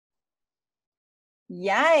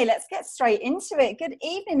Yay, let's get straight into it. Good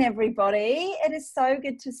evening, everybody. It is so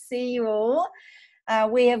good to see you all.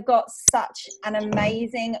 We have got such an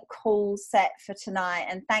amazing call set for tonight,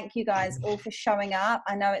 and thank you guys all for showing up.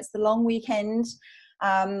 I know it's the long weekend,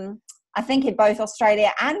 I think in both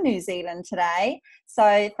Australia and New Zealand today.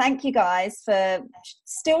 So thank you guys for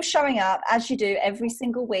still showing up as you do every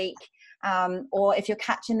single week. Or if you're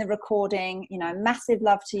catching the recording, you know, massive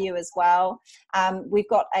love to you as well. We've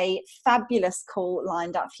got a fabulous call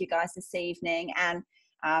lined up for you guys this evening, and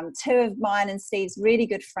two of mine and Steve's really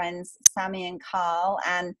good friends, Sammy and Carl.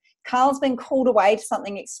 And Carl's been called away to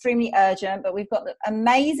something extremely urgent, but we've got the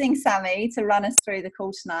amazing Sammy to run us through the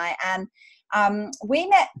call tonight. And we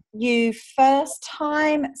met you first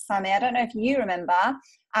time, Sammy, I don't know if you remember,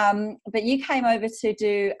 but you came over to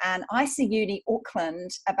do an ICU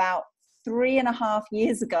Auckland about 3.5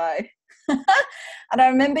 years ago. And I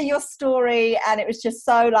remember your story, and it was just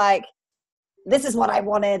so like, this is what I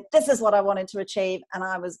wanted to achieve, and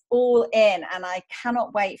I was all in, and I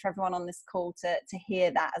cannot wait for everyone on this call to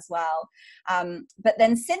hear that as well. But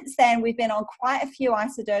then since then, we've been on quite a few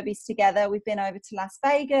ISA derbies together. We've been over to Las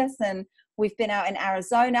Vegas, and we've been out in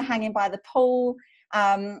Arizona hanging by the pool.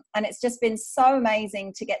 And it's just been so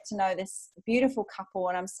amazing to get to know this beautiful couple.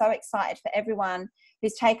 And I'm so excited for everyone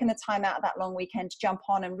who's taken the time out of that long weekend to jump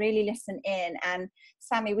on and really listen in. And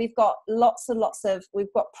Sammy, we've got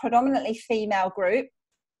we've got predominantly female group,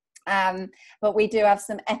 but we do have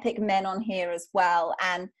some epic men on here as well.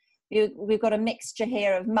 And we've got a mixture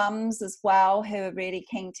here of mums as well, who are really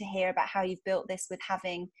keen to hear about how you've built this with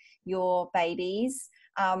having your babies.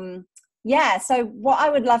 Yeah, so what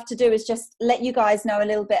I would love to do is just let you guys know a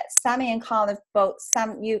little bit. Sammy and Carl have both,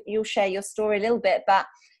 Sam, you'll share your story a little bit, but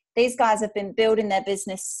these guys have been building their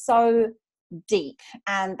business so deep,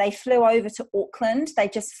 and they flew over to Auckland. They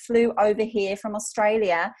just flew over here from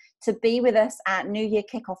Australia to be with us at New Year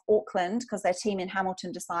Kickoff Auckland, because their team in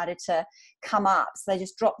Hamilton decided to come up. So they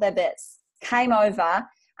just dropped their bits, came over,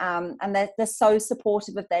 and they're so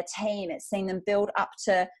supportive of their team. It's seen them build up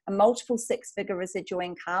to a multiple six-figure residual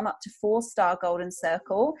income, up to 4-star golden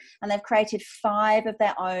circle, and they've created 5 of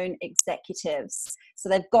their own executives. So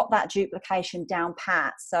they've got that duplication down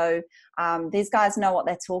pat. So these guys know what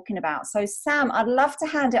they're talking about. So Sam, I'd love to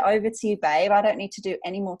hand it over to you, babe. I don't need to do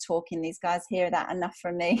any more talking. These guys hear that enough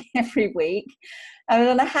from me every week. I'm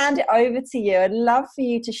going to hand it over to you. I'd love for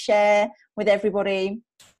you to share with everybody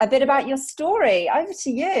a bit about your story. Over to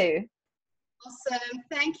you. Awesome.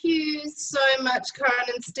 Thank you so much,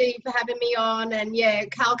 Karen and Steve, for having me on. And yeah,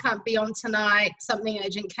 Carl can't be on tonight. Something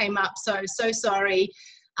urgent came up, so sorry.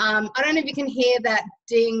 I don't know if you can hear that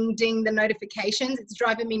ding, the notifications. It's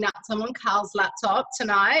driving me nuts. I'm on Carl's laptop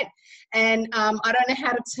tonight, and I don't know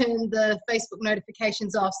how to turn the Facebook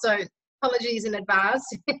notifications off. So apologies in advance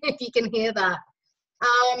if you can hear that.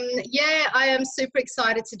 Yeah, I am super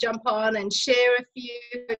excited to jump on and share a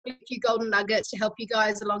few golden nuggets to help you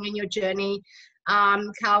guys along in your journey.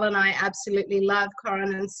 Carl and I absolutely love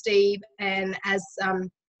Corin and Steve, and as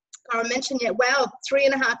Corin mentioned, yeah, wow,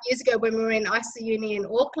 3.5 years ago when we were in ISA Uni in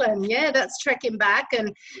Auckland, yeah, that's trekking back,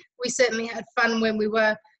 and we certainly had fun when we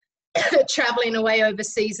were traveling away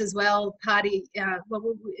overseas as well, in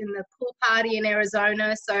the pool party in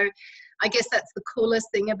Arizona. So I guess that's the coolest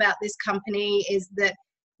thing about this company, is that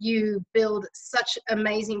you build such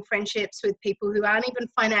amazing friendships with people who aren't even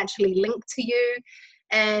financially linked to you.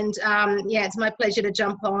 And yeah, it's my pleasure to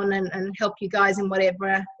jump on and help you guys in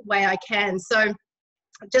whatever way I can. So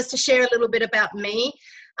just to share a little bit about me,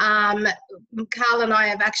 Carl and I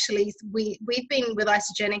have actually, we've been with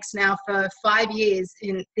Isagenix now for 5 years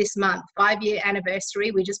in this month, 5-year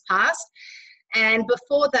anniversary we just passed. And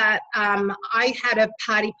before that, I had a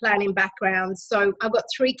party planning background. So I've got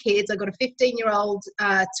 3 kids. I've got a 15-year-old,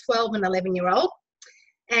 12 and 11-year-old.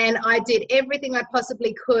 And I did everything I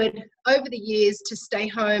possibly could over the years to stay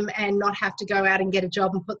home and not have to go out and get a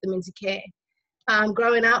job and put them into care.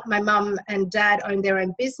 Growing up, my mum and dad owned their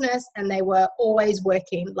own business, and they were always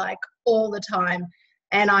working, like all the time.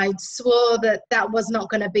 And I swore that that was not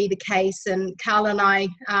going to be the case. And Carl and I,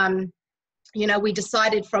 you know, we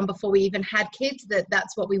decided from before we even had kids that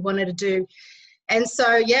that's what we wanted to do. And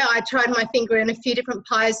so, yeah, I tried my finger in a few different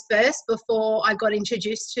pies first before I got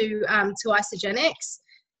introduced to Isagenix.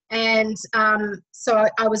 And so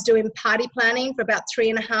I was doing party planning for about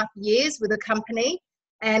 3.5 years with a company.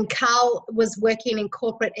 And Carl was working in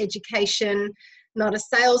corporate education, not a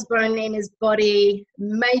sales bone in his body,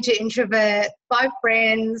 major introvert, 5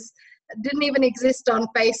 friends, didn't even exist on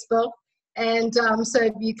Facebook. And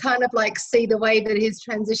so you kind of like see the way that he's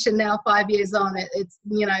transitioned now 5 years on. It's,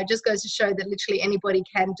 you know, it just goes to show that literally anybody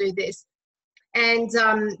can do this. And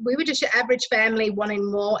we were just your average family wanting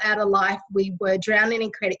more out of life. We were drowning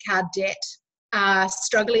in credit card debt,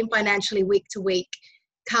 struggling financially week to week.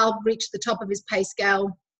 Carl reached the top of his pay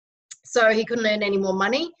scale, so he couldn't earn any more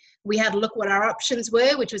money. We had to look what our options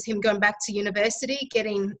were, which was him going back to university,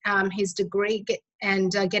 getting his degree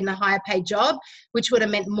and getting a higher paid job, which would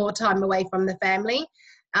have meant more time away from the family.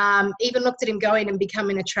 Even looked at him going and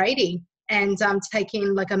becoming a tradie and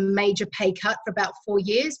taking like a major pay cut for about 4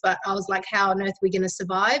 years. But I was like, how on earth are we going to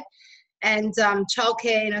survive? And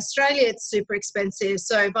childcare in Australia, it's super expensive.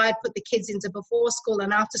 So if I put the kids into before school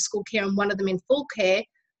and after school care and one of them in full care,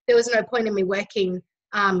 there was no point in me working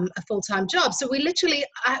a full-time job. So we literally,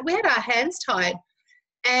 we had our hands tied.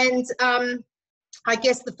 And I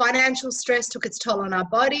guess the financial stress took its toll on my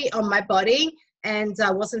body, and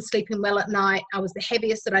I wasn't sleeping well at night. I was the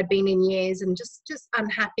heaviest that I'd been in years, and just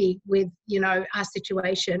unhappy with, our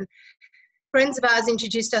situation. Friends of ours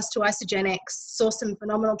introduced us to Isogenics, saw some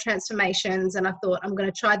phenomenal transformations, and I thought, I'm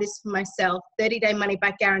going to try this for myself. 30-day money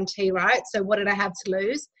back guarantee, right? So what did I have to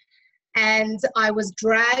lose? And I was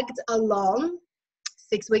dragged along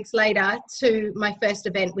 6 weeks later to my first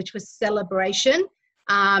event, which was Celebration,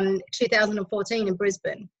 2014 in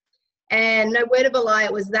Brisbane. And no word of a lie,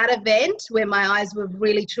 it was that event where my eyes were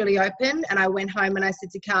really, truly open. And I went home and I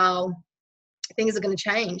said to Carl, things are going to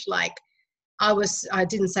change. Like, I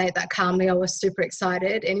didn't say it that calmly. I was super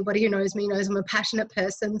excited. Anybody who knows me knows I'm a passionate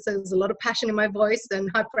person. So there's a lot of passion in my voice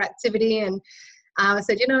and hyperactivity. And I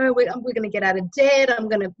said, we're going to get out of debt. We're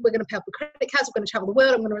going to pay off the credit cards. We're going to travel the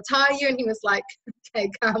world. I'm going to retire you. And he was like,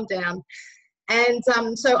 okay, calm down. And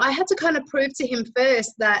so I had to kind of prove to him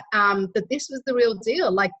first that that this was the real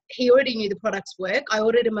deal. Like, he already knew the products work. I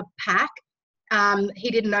ordered him a pack.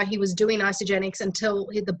 He didn't know he was doing Isogenics until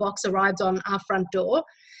the box arrived on our front door.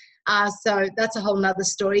 So that's a whole nother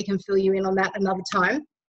story. He can fill you in on that another time.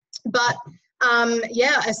 But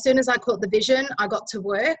as soon as I caught the vision, I got to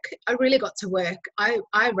work. I really got to work.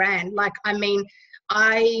 I ran.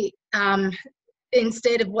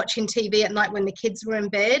 Instead of watching TV at night when the kids were in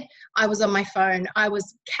bed, I was on my phone. I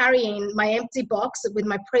was carrying my empty box with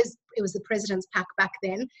it was the President's Pack back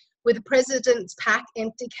then, with the President's Pack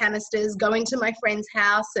empty canisters, going to my friend's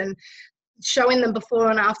house and showing them before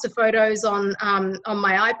and after photos on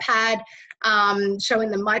my iPad,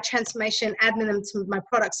 showing them my transformation, adding them to my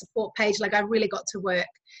product support page. Like, I really got to work.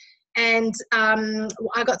 And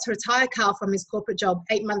I got to retire Carl from his corporate job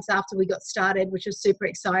 8 months after we got started, which was super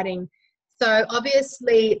exciting. So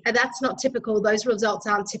obviously that's not typical. Those results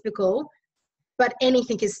aren't typical, but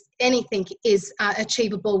anything is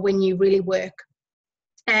achievable when you really work.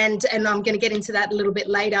 And I'm going to get into that a little bit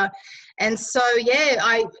later. And so,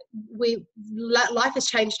 life has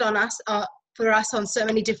changed on us, for us on so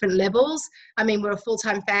many different levels. I mean, we're a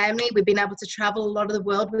full-time family. We've been able to travel a lot of the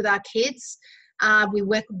world with our kids. We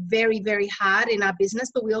work very, very hard in our business,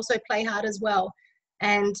 but we also play hard as well.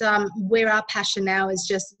 And where our passion now is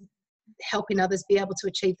just helping others be able to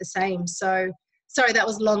achieve the same. So, sorry, that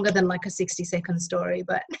was longer than like a 60-second story,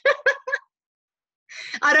 but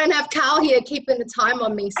I don't have Carl here keeping the time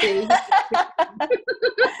on me, see.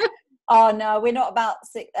 Oh no, we're not about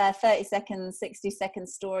 30-second, 60-second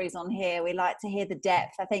stories on here. We like to hear the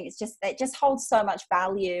depth. I think it just holds so much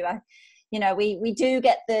value. We do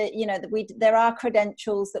get there are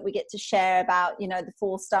credentials that we get to share about, the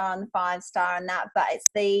 4-star and the 5-star and that, but it's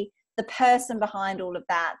the person behind all of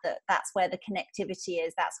that's where the connectivity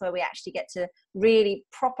is. That's where we actually get to really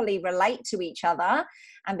properly relate to each other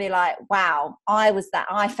and be like, wow, I was that,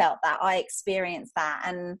 I felt that, I experienced that.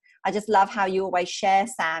 And I just love how you always share,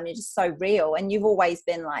 Sam. You're just so real, and you've always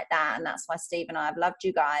been like that. And that's why Steve and I have loved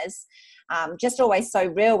you guys. Just always so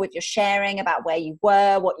real with your sharing about where you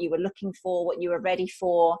were, what you were looking for, what you were ready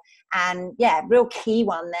for. And real key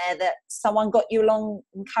one there, that someone got you along,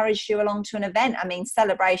 encouraged you along to an event. I mean,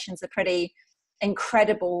 Celebration's a pretty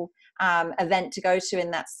incredible event to go to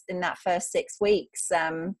in that first 6 weeks.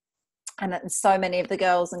 And so many of the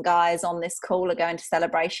girls and guys on this call are going to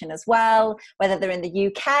Celebration as well, whether they're in the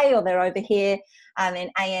UK or they're over here in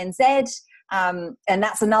ANZ. And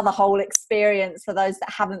that's another whole experience for those that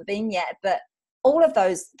haven't been yet. But all of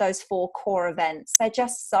those 4 core events,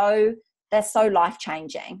 they're so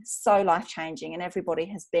life-changing, and everybody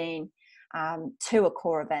has been to a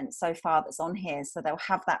core event so far that's on here, so they'll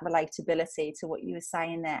have that relatability to what you were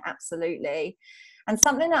saying there. Absolutely. And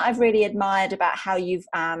something that I've really admired about how you've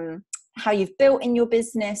built in your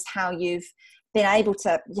business, how you've been able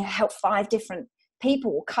to help 5 different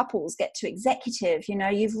people, couples, get to executive.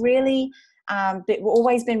 You've really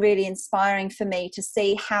always been really inspiring for me to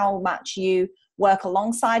see how much you work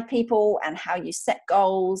alongside people and how you set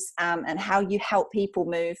goals, and how you help people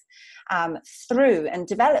move through and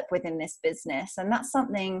develop within this business. And that's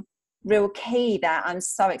something real key that I'm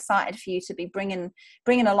so excited for you to be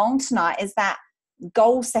bringing along tonight, is that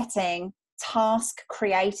goal setting, task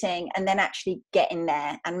creating, and then actually getting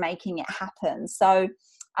there and making it happen. So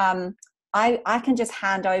I can just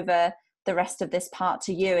hand over the rest of this part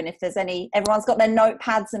to you. And if there's everyone's got their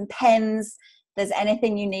notepads and pens, there's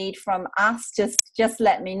anything you need from us, just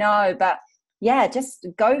let me know. But yeah, just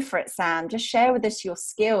go for it, Sam. Just share with us your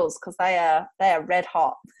skills, because they are red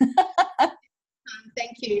hot.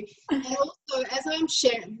 Thank you. And also, as I'm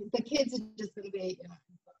sharing, the kids are just going to be,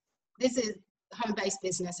 this is home-based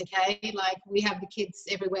business, okay? Like, we have the kids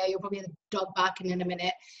everywhere. You'll probably have the dog barking in a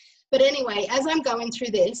minute. But anyway, as I'm going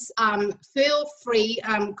through this, feel free,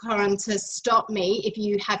 Corin, to stop me if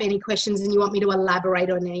you have any questions and you want me to elaborate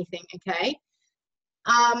on anything, okay?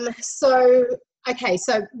 So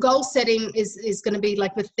goal setting is going to be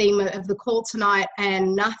like the theme of the call tonight,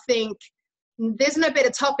 and there's no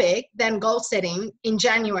better topic than goal setting in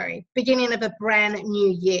January, beginning of a brand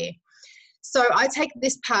new year. So I take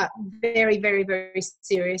this part very, very, very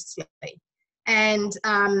seriously. And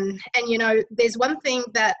you know, there's one thing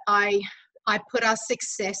that I put our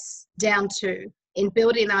success down to in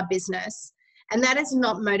building our business, and that is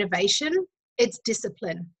not motivation, it's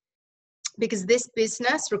discipline. Because this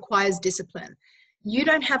business requires discipline. You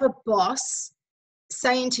don't have a boss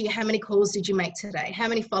saying to you, how many calls did you make today? How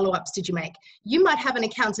many follow-ups did you make? You might have an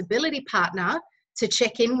accountability partner to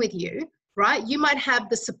check in with you, right? You might have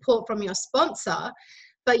the support from your sponsor,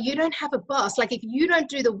 but you don't have a boss. Like, if you don't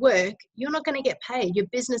do the work, you're not going to get paid. Your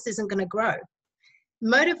business isn't going to grow.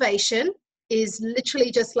 Motivation is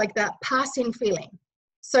literally just like that passing feeling.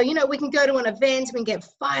 So, you know, we can go to an event, we can get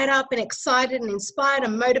fired up and excited and inspired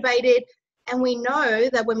and motivated. And we know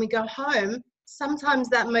that when we go home, sometimes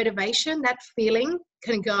that motivation, that feeling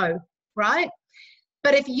can go, right?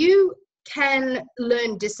 But if you can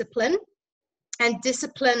learn discipline, and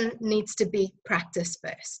discipline needs to be practiced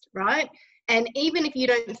first, right? And even if you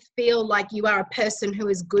don't feel like you are a person who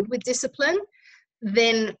is good with discipline,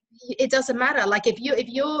 then it doesn't matter. Like, if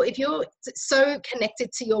you're so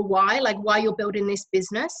connected to your why, like why you're building this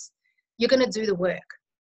business, you're going to do the work.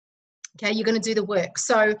 Okay, you're going to do the work.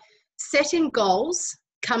 So setting goals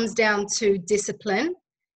comes down to discipline,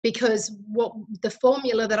 because what the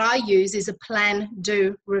formula that I use is a plan,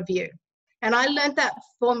 do, review. And I learned that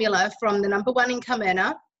formula from the #1 income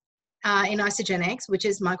earner in Isogenics, which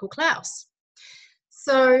is Michael Klaus.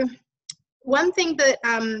 So one thing that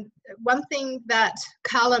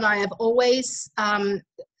Carl and I have always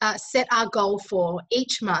set our goal for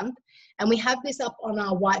each month, and we have this up on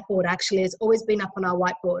our whiteboard, actually, it's always been up on our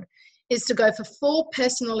whiteboard, is to go for 4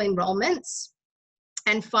 personal enrollments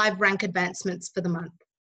and 5 rank advancements for the month.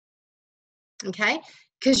 Okay?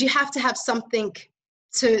 Because you have to have something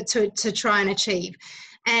to try and achieve.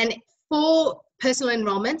 And 4 personal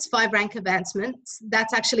enrollments, 5 rank advancements,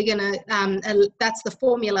 that's actually that's the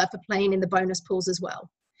formula for playing in the bonus pools as well.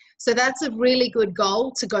 So that's a really good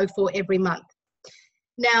goal to go for every month.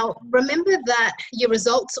 Now, remember that your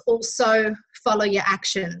results also follow your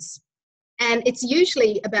actions. And it's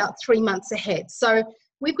usually about 3 months ahead. So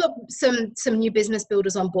we've got some new business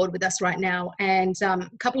builders on board with us right now. And a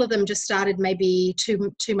couple of them just started maybe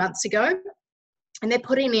two months ago. And they're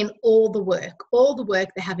putting in all the work.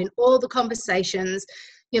 They're having all the conversations.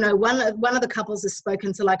 You know, one of the couples has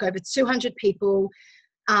spoken to like over 200 people.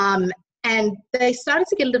 And they started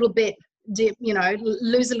to get a little bit,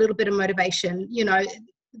 lose a little bit of motivation,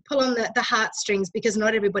 pull on the heartstrings, because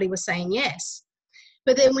not everybody was saying yes.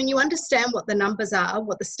 But then when you understand what the numbers are,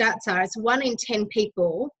 what the stats are, it's 1 in 10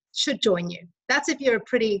 people should join you. That's if you're a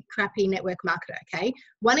pretty crappy network marketer, okay?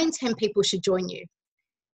 1 in 10 people should join you.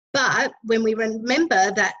 But when we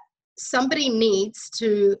remember that somebody needs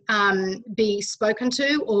to be spoken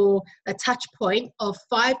to, or a touch point of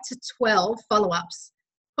 5 to 12 follow-ups,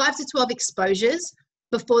 5 to 12 exposures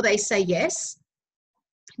before they say yes,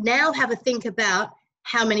 now have a think about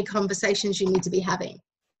how many conversations you need to be having.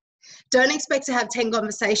 Don't expect to have 10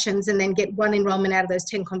 conversations and then get 1 enrollment out of those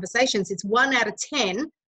 10 conversations. It's 1 out of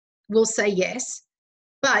 10 will say yes,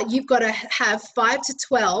 but you've got to have 5 to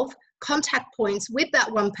 12 contact points with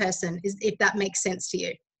that one person, if that makes sense to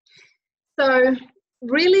you. So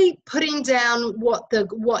really putting down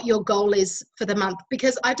what your goal is for the month,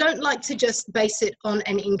 because I don't like to just base it on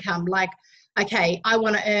an income. Like, okay, I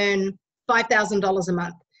want to earn $5,000 a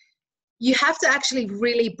month. You have to actually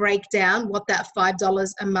really break down what that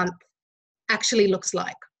 $5 a month actually looks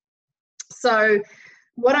like. So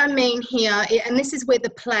What I mean here, and this is where the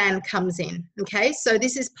plan comes in, okay? So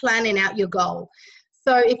this is planning out your goal.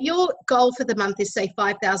 So if your goal for the month is, say,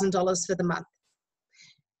 $5,000 for the month,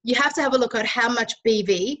 you have to have a look at how much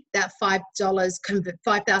BV that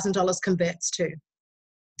 $5,000 converts to.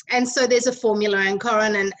 And so there's a formula, and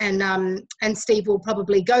Corin and Steve will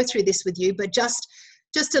probably go through this with you, but just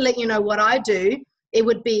to let you know what I do, it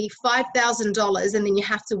would be $5,000 and then you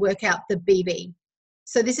have to work out the BV.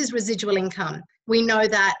 So this is residual income. We know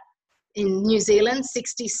that in New Zealand,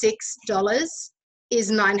 $66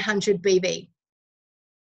 is 900 BV.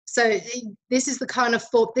 So this is the kind of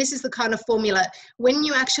formula. When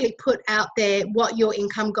you actually put out there what your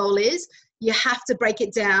income goal is, you have to break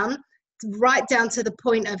it down, right down to the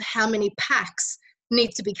point of how many packs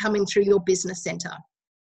need to be coming through your business center.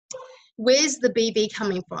 Where's the BV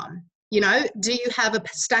coming from? You know, do you have a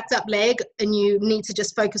stacked up leg and you need to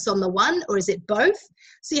just focus on the one, or is it both?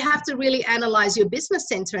 So you have to really analyze your business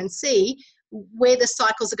center and see where the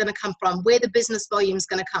cycles are going to come from, where the business volume is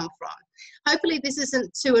going to come from. Hopefully this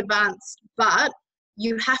isn't too advanced, but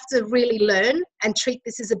you have to really learn and treat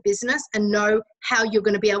this as a business and know how you're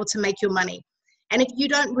going to be able to make your money. And if you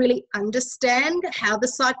don't really understand how the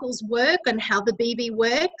cycles work and how the BV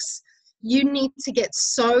works, you need to get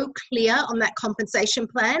so clear on that compensation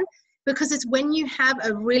plan, because it's when you have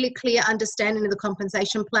a really clear understanding of the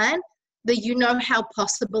compensation plan that you know how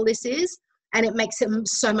possible this is, and it makes it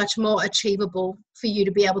so much more achievable for you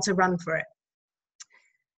to be able to run for it.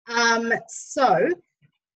 So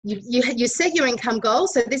you set your income goal.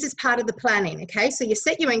 So this is part of the planning, okay? So you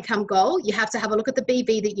set your income goal. You have to have a look at the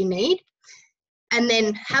BV that you need, and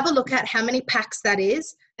then have a look at how many packs that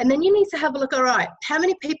is. And then you need to have a look, all right, how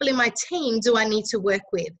many people in my team do I need to work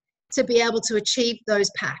with to be able to achieve those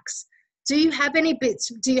packs? Do you have any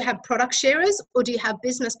bits? Do you have product sharers, or do you have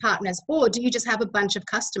business partners, or do you just have a bunch of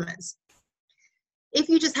customers? If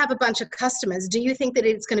you just have a bunch of customers, do you think that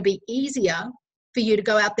it's going to be easier for you to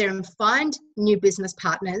go out there and find new business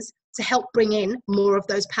partners to help bring in more of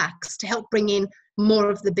those packs, to help bring in more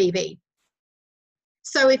of the BV?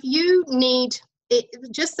 So if you need it,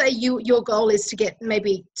 just say your goal is to get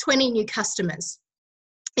maybe 20 new customers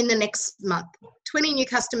in the next month, 20 new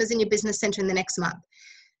customers in your business center in the next month.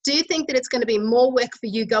 Do you think that it's going to be more work for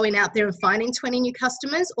you going out there and finding 20 new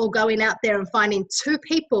customers, or going out there and finding 2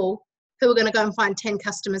 people who are going to go and find 10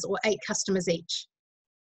 customers or 8 customers each?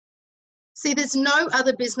 See, there's no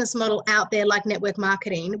other business model out there like network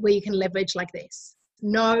marketing where you can leverage like this.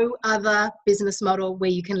 No other business model where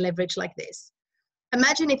you can leverage like this.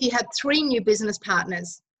 Imagine if you had 3 new business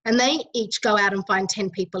partners and they each go out and find 10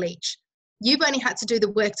 people each. You've only had to do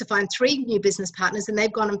the work to find 3 new business partners, and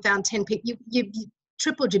they've gone and found 10 people. You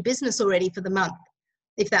tripled your business already for the month,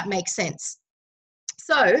 if that makes sense.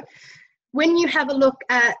 So when you have a look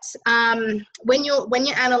at when you're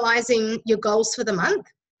analyzing your goals for the month,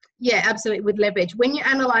 yeah, absolutely, with leverage. When you're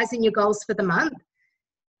analyzing your goals for the month,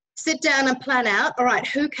 sit down and plan out, all right,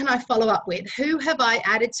 who can I follow up with? Who have I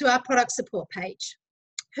added to our product support page?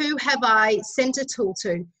 Who have I sent a tool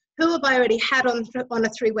to? Who have I already had on a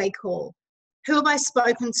 3-way call? Who have I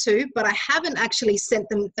spoken to, but I haven't actually sent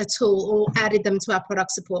them a tool or added them to our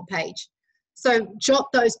product support page? So jot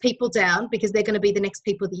those people down, because they're going to be the next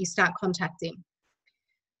people that you start contacting.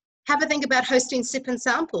 Have a think about hosting sip and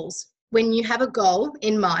samples. When you have a goal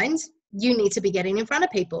in mind, you need to be getting in front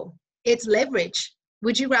of people. It's leverage.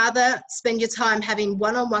 Would you rather spend your time having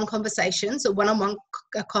one-on-one conversations or one-on-one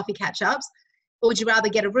coffee catch-ups, or would you rather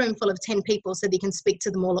get a room full of 10 people so that you can speak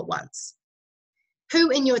to them all at once?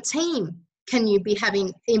 Who in your team can you be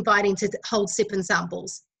inviting to hold sip and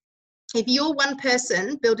samples? If you're one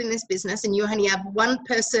person building this business and you only have one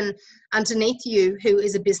person underneath you who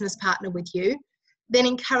is a business partner with you, then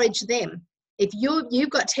encourage them. If you've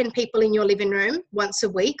got 10 people in your living room once a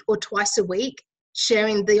week or twice a week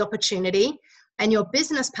sharing the opportunity, and your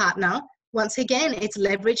business partner, once again, it's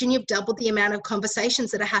leverage, and you've doubled the amount of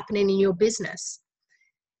conversations that are happening in your business.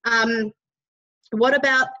 What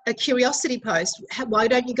about a curiosity post? Why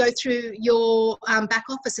don't you go through your back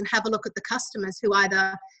office and have a look at the customers who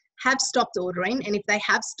either have stopped ordering, and if they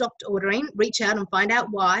have stopped ordering, reach out and find out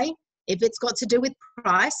why. If it's got to do with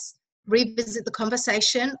price, revisit the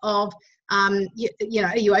conversation of, you know,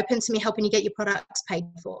 are you open to me helping you get your products paid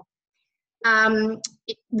for?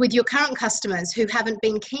 With your current customers who haven't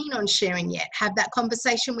been keen on sharing yet, have that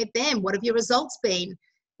conversation with them. What have your results been?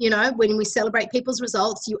 You know, when we celebrate people's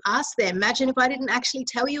results, you ask them, imagine if I didn't actually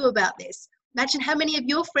tell you about this. Imagine how many of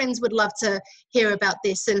your friends would love to hear about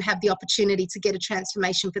this and have the opportunity to get a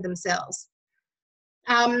transformation for themselves.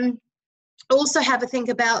 Also have a think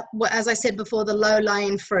about, as I said before, the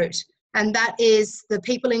low-lying fruit. And that is the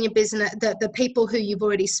people in your business, the people who you've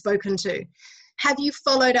already spoken to. Have you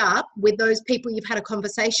followed up with those people you've had a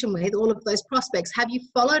conversation with, all of those prospects? Have you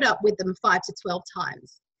followed up with them 5 to 12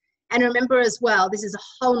 times? And remember as well, this is a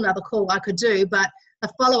whole nother call I could do, but a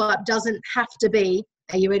follow-up doesn't have to be,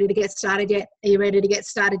 are you ready to get started yet? Are you ready to get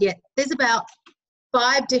started yet? There's about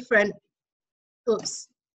 5 different, oops,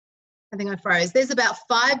 I think I froze. There's about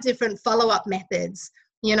 5 different follow-up methods.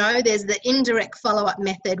 You know, there's the indirect follow-up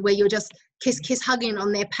method where you're just kiss hugging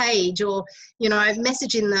on their page, or, you know,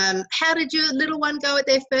 messaging them. How did your little one go at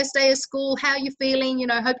their first day of school? How are you feeling? You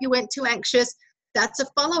know, hope you weren't too anxious. That's a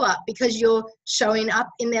follow-up because you're showing up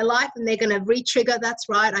in their life and they're going to re-trigger. That's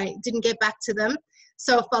right, I didn't get back to them.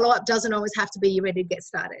 So a follow-up doesn't always have to be you ready to get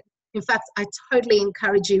started. In fact, I totally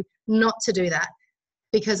encourage you not to do that,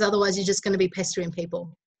 because otherwise you're just going to be pestering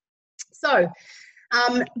people. So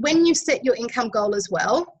when you set your income goal as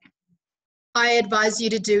well, I advise you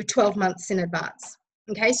to do 12 months in advance.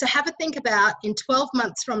 Okay, so have a think about in 12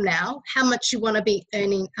 months from now, how much you want to be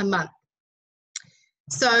earning a month.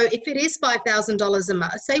 So if it is $5,000 a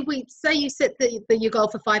month, say you set your goal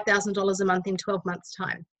for $5,000 a month in 12 months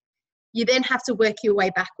time, you then have to work your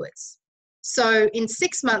way backwards. So in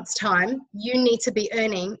 6 months time, you need to be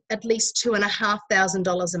earning at least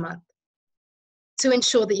 $2,500 a month to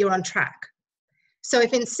ensure that you're on track. So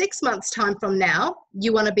if in 6 months time from now,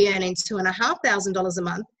 you want to be earning $2,500 a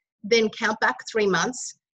month, then count back 3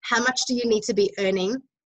 months. How much do you need to be earning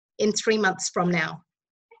in 3 months from now?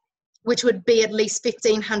 Which would be at least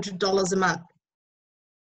 $1,500 a month.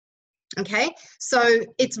 Okay, so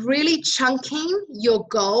it's really chunking your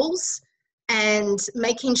goals and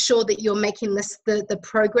making sure that you're making the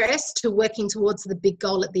progress to working towards the big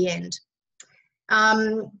goal at the end.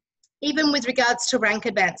 Even with regards to rank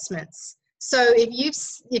advancements. So if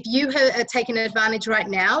you have taken advantage right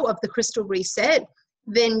now of the Crystal Reset,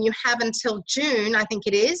 then you have until June, I think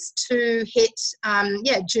it is, to hit,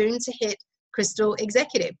 June to hit Crystal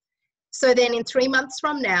Executive. So then in 3 months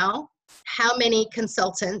from now, how many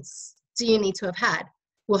consultants do you need to have had?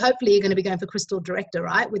 Well, hopefully you're going to be going for Crystal Director,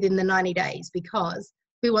 right, within the 90 days, because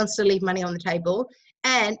who wants to leave money on the table?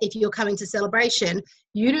 And if you're coming to Celebration,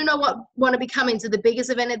 you do not want to be coming to the biggest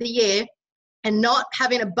event of the year and not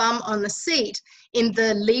having a bum on the seat in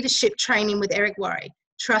the leadership training with Eric Worre.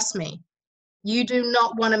 Trust me, you do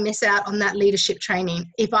not want to miss out on that leadership training.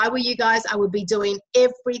 If I were you guys, I would be doing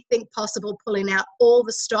everything possible, pulling out all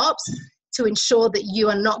the stops to ensure that you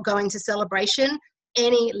are not going to Celebration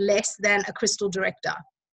any less than a Crystal Director.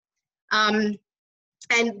 And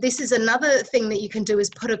this is another thing that you can do, is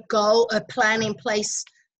put a plan in place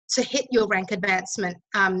to hit your rank advancement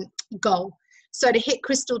goal. So to hit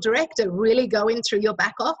Crystal Director, really go in through your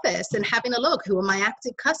back office and having a look. Who are my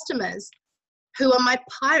active customers? Who are my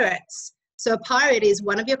pirates? So a pirate is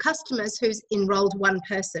one of your customers who's enrolled one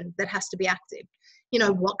person that has to be active. You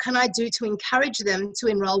know, what can I do to encourage them to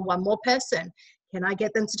enroll one more person? Can I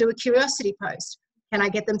get them to do a curiosity post? Can I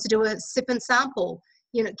get them to do a sip and sample?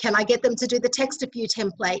 You know, can I get them to do the text a few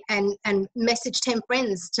template and message 10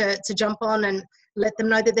 friends to jump on and let them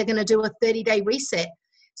know that they're going to do a 30-day reset?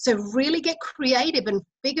 So really get creative and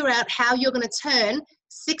figure out how you're going to turn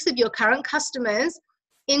 6 of your current customers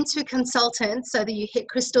into consultants so that you hit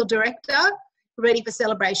Crystal Director, ready for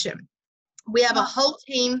Celebration. We have a whole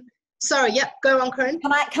team. Sorry, yep, go on, Corinne.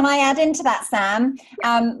 Can I add into that, Sam?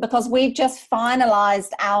 Because we've just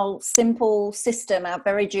finalised our simple system, our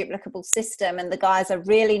very duplicable system, and the guys are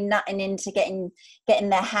really nutting into getting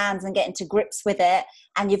their hands and getting to grips with it.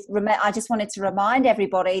 And I just wanted to remind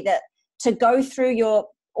everybody that to go through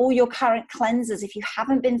all your current cleansers, if you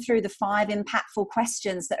haven't been through the 5 impactful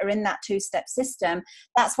questions that are in that 2-step system,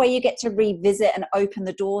 that's where you get to revisit and open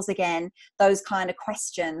the doors again, those kind of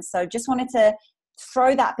questions. So just wanted to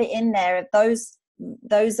throw that bit in there of those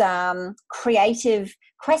creative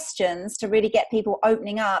questions to really get people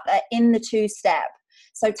opening up in the 2-step.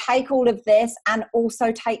 So take all of this and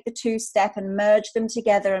also take the 2-step and merge them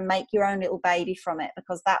together and make your own little baby from it,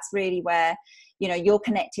 because that's really where, you know, you're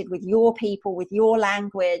connected with your people, with your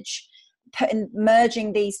language.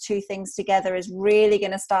 Merging these 2 things together is really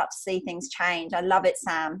going to start to see things change. I love it,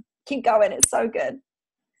 Sam. Keep going. It's so good.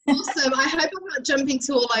 Awesome. I hope I'm not jumping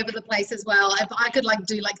to all over the place as well. If I could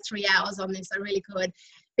do 3 hours on this, I really could,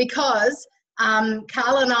 because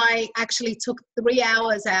Carl and I actually took 3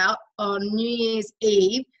 hours out on New Year's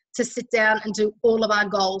Eve to sit down and do all of our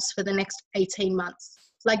goals for the next 18 months.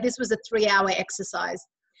 This was a 3-hour exercise.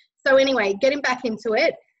 So anyway, getting back into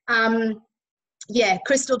it.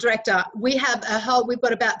 Crystal Director. We've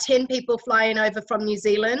got about 10 people flying over from New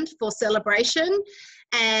Zealand for Celebration.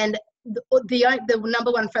 And the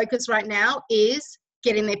number one focus right now is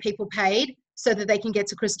getting their people paid so that they can get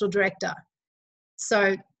to Crystal Director.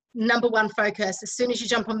 So number one focus, as soon as you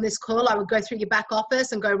jump on this call, I would go through your back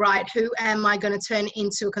office and go, right, who am I going to turn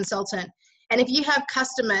into a consultant? And if you have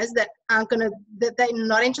customers that that they're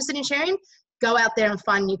not interested in sharing, go out there and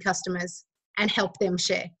find new customers and help them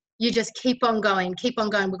share. You just keep on going, keep on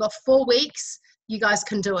going. We've got 4 weeks. You guys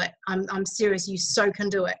can do it. I'm serious. You so can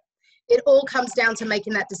do it. It all comes down to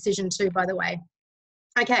making that decision too, by the way.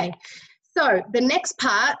 Okay. So the next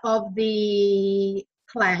part of the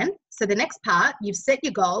plan. So the next part, you've set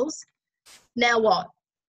your goals. Now what?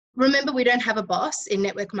 Remember, we don't have a boss in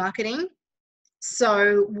network marketing.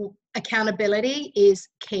 So accountability is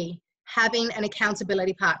key. Having an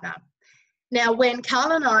accountability partner. Now, when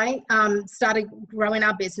Carl and I started growing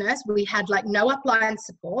our business, we had like no upline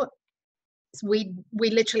support. So we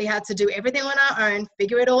literally had to do everything on our own,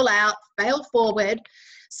 figure it all out, fail forward.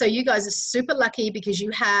 So you guys are super lucky because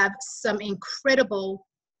you have some incredible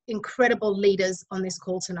leaders on this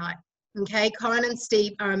call tonight. Okay, Corinne and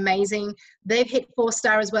Steve are amazing. They've hit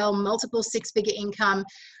 4-star as well, multiple 6-figure income.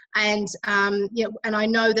 And, you know, and I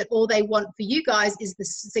know that all they want for you guys is the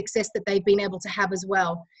success that they've been able to have as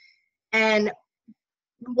well. And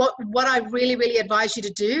what I really, really advise you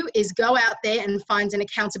to do is go out there and find an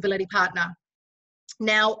accountability partner.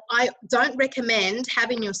 Now, I don't recommend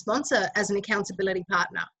having your sponsor as an accountability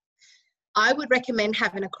partner. I would recommend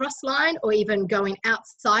having a cross line or even going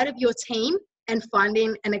outside of your team and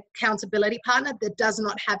finding an accountability partner that does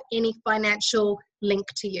not have any financial link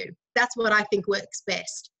to you. That's what I think works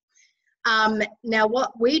best. Now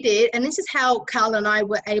what we did, and this is how Carl and I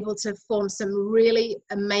were able to form some really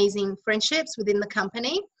amazing friendships within the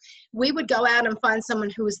company. We would go out and find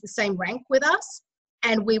someone who was the same rank with us,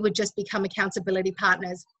 and we would just become accountability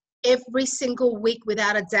partners. Every single week,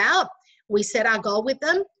 without a doubt, we set our goal with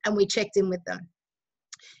them and we checked in with them.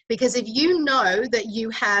 Because if you know that you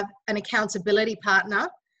have an accountability partner,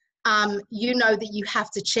 you know that you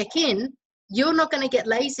have to check in. You're not going to get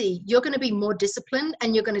lazy. You're going to be more disciplined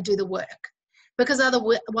and you're going to do the work. Because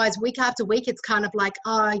otherwise, week after week, it's kind of like,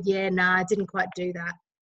 oh, yeah, nah, I didn't quite do that.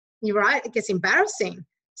 You're right. It gets embarrassing.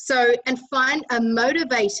 So, and find a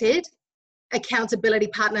motivated accountability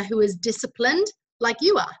partner who is disciplined like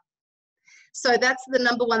you are. So that's the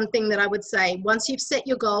number one thing that I would say. Once you've set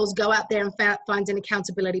your goals, go out there and find an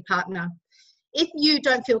accountability partner. If you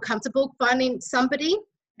don't feel comfortable finding somebody,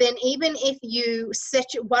 then even if you set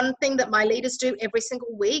one thing that my leaders do every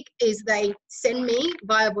single week is they send me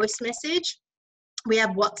via voice message. We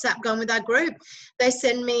have WhatsApp going with our group. They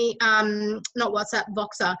send me, not WhatsApp,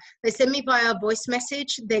 Voxer. They send me via voice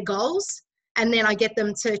message their goals, and then I get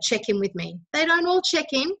them to check in with me. They don't all check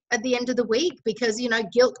in at the end of the week because, you know,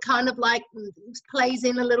 guilt kind of like plays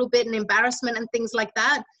in a little bit, and embarrassment and things like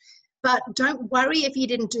that. But don't worry if you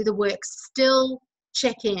didn't do the work. Still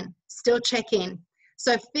check in. Still check in.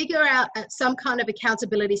 So figure out some kind of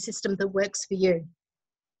accountability system that works for you.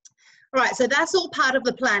 All right, so that's all part of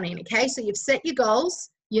the planning, okay? So you've set your goals.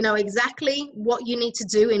 You know exactly what you need to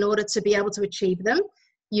do in order to be able to achieve them.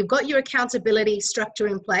 You've got your accountability structure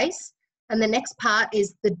in place. And the next part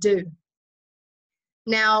is the do.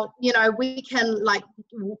 Now, you know, we can like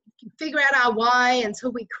figure out our why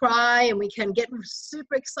until we cry, and we can get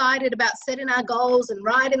super excited about setting our goals and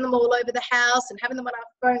writing them all over the house and having them on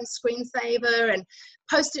our phone screensaver and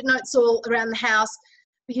post-it notes all around the house.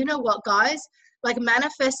 But you know what, guys? Like,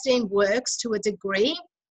 manifesting works to a degree,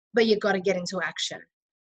 but you've got to get into action.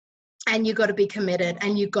 And you've got to be committed,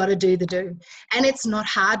 and you've got to do the do. And it's not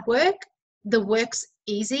hard work. The work's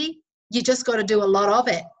easy. You just got to do a lot of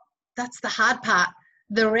it. That's the hard part,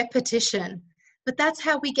 the repetition. But that's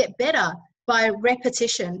how we get better, by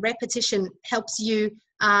repetition. Repetition helps you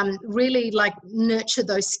really like nurture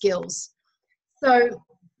those skills. So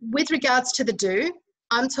with regards to the do,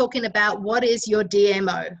 I'm talking about what is your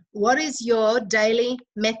DMO? What is your daily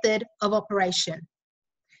method of operation?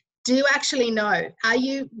 Do you actually know? Are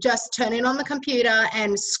you just turning on the computer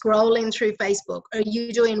and scrolling through Facebook? Are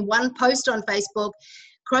you doing one post on Facebook,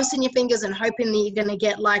 crossing your fingers and hoping that you're going to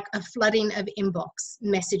get like a flooding of inbox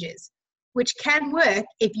messages, which can work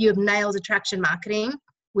if you've nailed attraction marketing,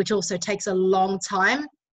 which also takes a long time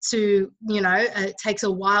to, you know, it takes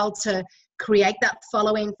a while to create that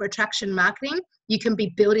following for attraction marketing. You can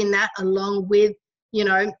be building that along with, you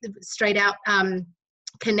know, straight out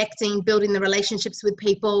connecting, building the relationships with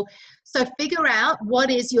people. So figure out what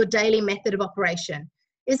is your daily method of operation.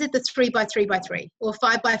 Is it the 3x3x3 or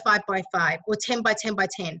 5x5x5 or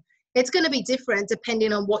 10x10x10? It's going to be different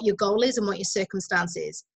depending on what your goal is and what your circumstance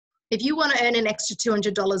is. If you want to earn an extra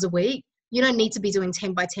 $200 a week, you don't need to be doing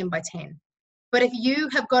 10x10x10. But if you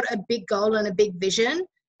have got a big goal and a big vision,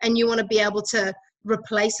 and you want to be able to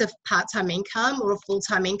replace a part-time income or a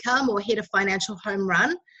full-time income or hit a financial home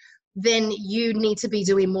run, then you need to be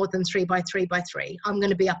doing more than 3 by 3 by 3. I'm going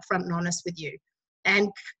to be upfront and honest with you. And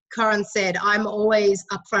Corinne said, I'm always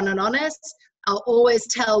upfront and honest. I'll always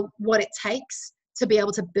tell what it takes to be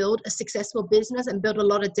able to build a successful business and build a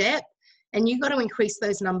lot of debt. And you've got to increase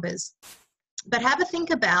those numbers. But have a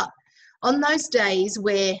think about on those days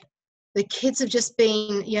where the kids have just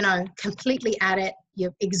been, you know, completely at it,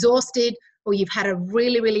 you're exhausted, or you've had a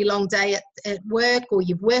really, really long day at work, or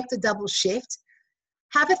you've worked a double shift.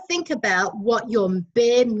 Have a think about what your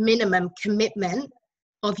bare minimum commitment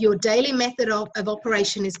of your daily method of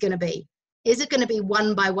operation is going to be. Is it going to be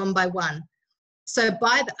 1 by 1 by 1? So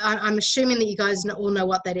I'm assuming that you guys all know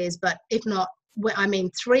what that is, but if not, I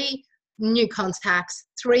mean 3 new contacts,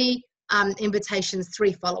 3 invitations,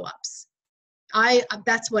 3 follow-ups.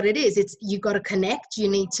 That's what it is. It's you've got to connect, you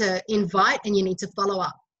need to invite, and you need to follow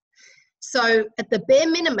up. So at the bare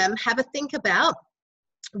minimum, have a think about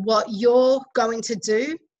what you're going to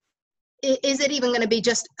do. Is it even going to be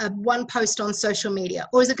just one post on social media,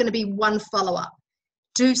 or is it going to be 1 follow-up?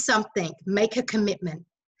 Do something, make a commitment.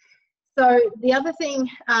 So the other thing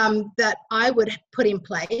that I would put in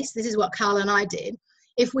place, this is what Carl and I did.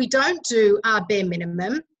 If we don't do our bare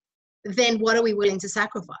minimum, then what are we willing to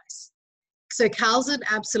sacrifice? So Carl's an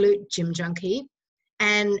absolute gym junkie.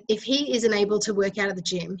 And if he isn't able to work out of the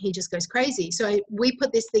gym, he just goes crazy. So we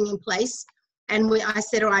put this thing in place. And I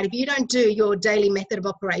said, all right, if you don't do your daily method of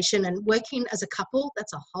operation, and working as a couple,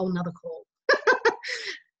 that's a whole nother call.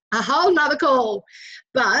 A whole nother call.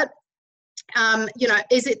 But, you know,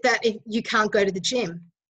 is it that if you can't go to the gym?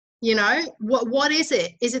 You know, what is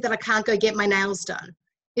it? Is it that I can't go get my nails done?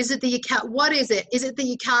 Is it that you can't, what is it? Is it that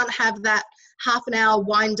you can't have that half an hour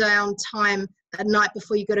wind down time at night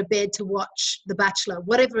before you go to bed to watch The Bachelor?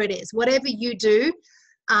 Whatever it is, whatever you do,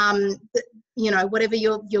 you know, whatever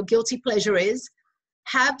your guilty pleasure is,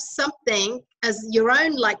 have something as your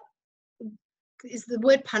own, like, is the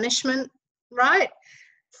word punishment, right?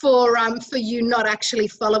 For you not actually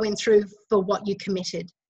following through for what you committed.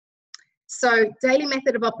 So daily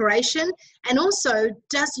method of operation. And also,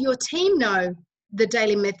 does your team know the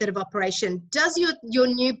daily method of operation? Does your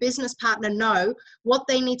new business partner know what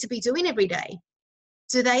they need to be doing every day?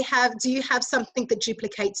 Do you have something that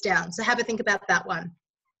duplicates down? So have a think about that one.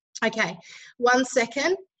 Okay, 1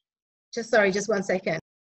 second. Just 1 second.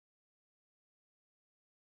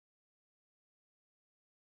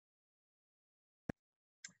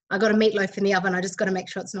 I got a meatloaf in the oven. I just got to make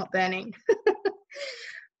sure it's not burning.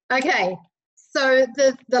 Okay, so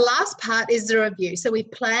the last part is the review. So we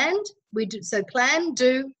planned, plan,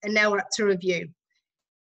 do, and now we're up to review.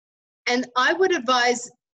 And I would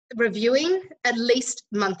advise reviewing at least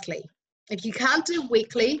monthly. If you can't do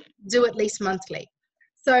weekly, do at least monthly.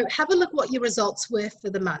 So have a look what your results were for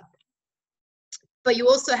the month. But you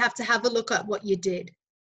also have to have a look at what you did.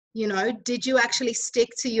 You know, did you actually stick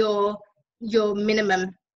to your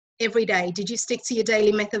minimum every day? Did you stick to your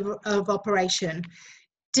daily method of operation?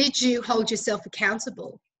 Did you hold yourself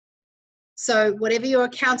accountable? So whatever your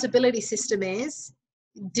accountability system is,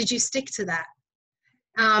 did you stick to that?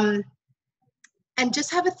 And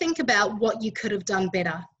just have a think about what you could have done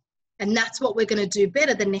better. And that's what we're going to do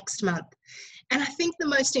better the next month. And I think the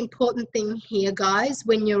most important thing here, guys,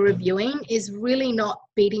 when you're reviewing is really not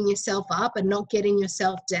beating yourself up and not getting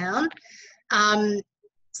yourself down.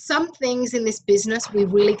 Some things in this business we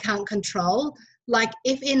really can't control. Like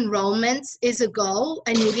if enrollments is a goal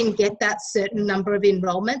and you didn't get that certain number of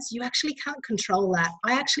enrollments, you actually can't control that.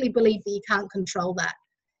 I actually believe that you can't control that.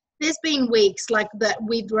 There's been weeks like that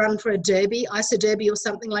we've run for a derby, ISO derby or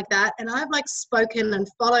something like that. And I've like spoken and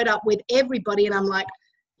followed up with everybody. And I'm like,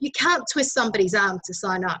 you can't twist somebody's arm to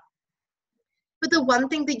sign up. But the one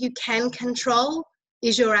thing that you can control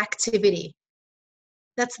is your activity.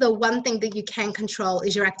 That's the one thing that you can control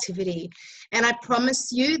is your activity. And I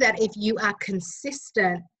promise you that if you are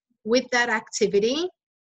consistent with that activity,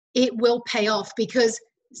 it will pay off, because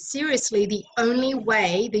seriously, the only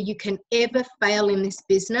way that you can ever fail in this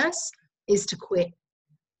business is to quit.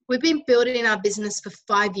 We've been building our business for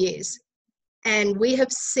 5 years and we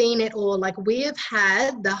have seen it all. Like we have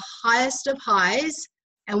had the highest of highs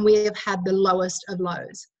and we have had the lowest of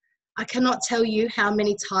lows. I cannot tell you how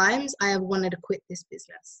many times I have wanted to quit this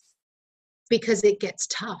business because it gets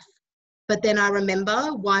tough. But then I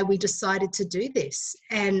remember why we decided to do this.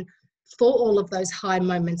 And for all of those high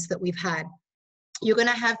moments that we've had, you're going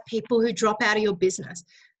to have people who drop out of your business.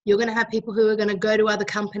 You're going to have people who are going to go to other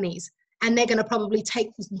companies and they're going to probably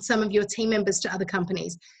take some of your team members to other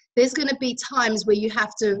companies. There's going to be times where you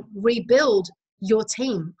have to rebuild your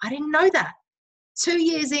team. I didn't know that. 2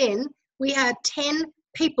 years in, We had 10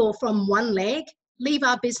 people from one leg leave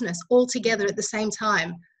our business all together at the same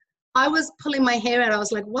time. I was pulling my hair out. I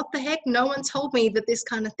was like, what the heck? No one told me that this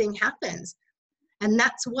kind of thing happens. And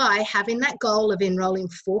that's why having that goal of enrolling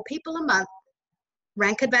 4 people a month,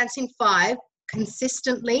 rank advancing 5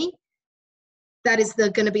 consistently, that is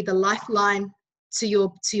going to be the lifeline to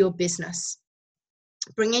your business.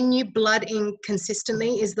 Bringing new blood in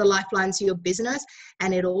consistently is the lifeline to your business,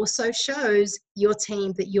 and it also shows your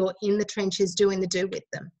team that you're in the trenches doing the do with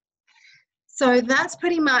them. So that's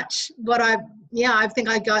pretty much what I think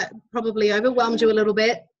I got probably overwhelmed you a little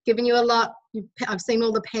bit, giving you a lot. I've seen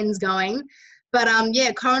all the pens going. But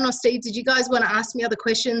yeah, Corin or Steve, did you guys want to ask me other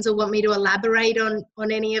questions or want me to elaborate on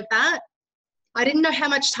any of that? I didn't know how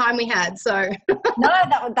much time we had, so.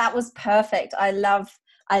 No, that was perfect. I love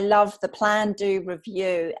the plan, do,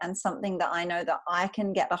 review, and something that I know that I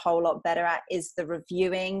can get a whole lot better at is the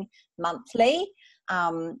reviewing monthly.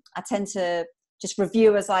 I tend to just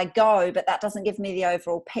review as I go, but that doesn't give me the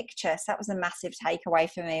overall picture. So that was a massive takeaway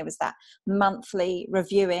for me, was that monthly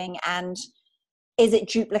reviewing. And is it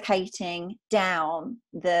duplicating down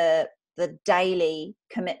the daily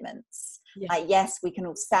commitments? Yeah. Like, yes, we can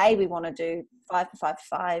all say we want to do 5 by 5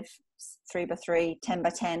 by 5, 3 by 3, 10 by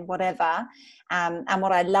 10, whatever. And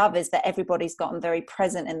what I love is that everybody's gotten very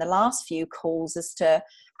present in the last few calls as to,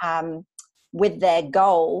 with their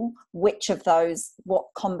goal, which of those, what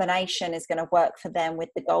combination is going to work for them with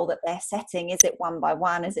the goal that they're setting. Is it 1 by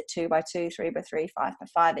 1? Is it 2 by 2, 3 by 3, 5 by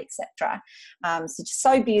 5, etc. So just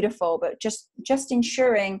so beautiful, but just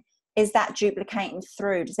ensuring, is that duplicating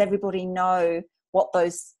through? Does everybody know what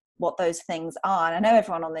those things are? And I know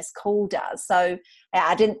everyone on this call does. So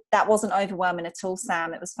that wasn't overwhelming at all,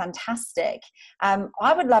 Sam. It was fantastic.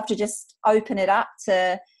 I would love to just open it up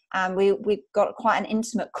to, we've got quite an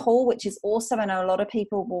intimate call, which is awesome. I know a lot of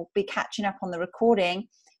people will be catching up on the recording.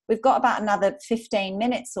 We've got about another 15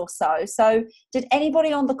 minutes or so. So did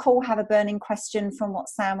anybody on the call have a burning question from what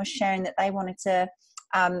Sam was sharing that they wanted to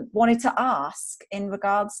ask in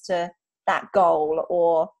regards to that goal,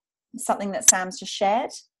 or something that Sam's just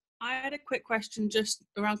shared? I had a quick question just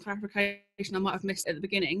around clarification I might have missed at the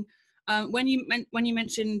beginning. When you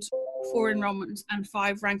mentioned 4 enrollments and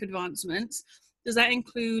 5 rank advancements, does that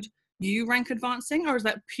include you rank advancing, or is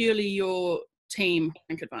that purely your team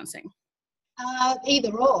rank advancing?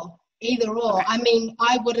 Either or. Okay. I mean,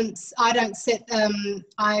 I wouldn't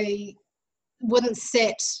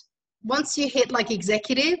set, once you hit like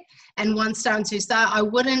executive and 1-star and 2-star, I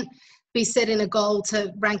wouldn't be setting a goal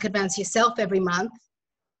to rank advance yourself every month.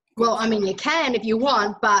 Well, I mean, you can if you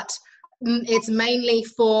want, but it's mainly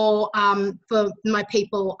for my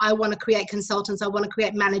people. I want to create consultants. I want to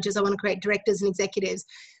create managers. I want to create directors and executives.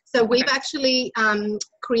 So we've actually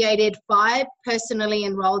created 5 personally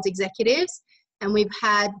enrolled executives, and we've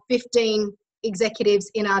had 15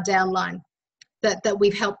 executives in our downline that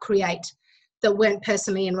we've helped create that weren't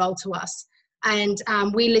personally enrolled to us. And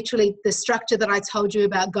we literally, the structure that I told you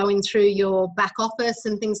about, going through your back office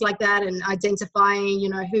and things like that, and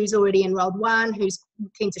identifying, who's already enrolled one, who's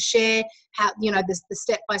keen to share, how, the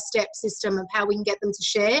step-by-step system of how we can get them to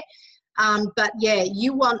share. But yeah,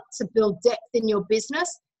 you want to build depth in your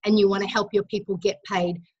business and you want to help your people get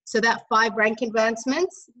paid. So that 5 rank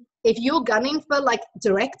advancements, if you're gunning for like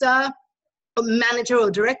director, or manager,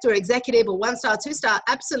 or director, or executive, or 1-star, 2-star,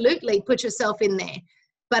 absolutely put yourself in there.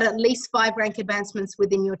 But at least 5 rank advancements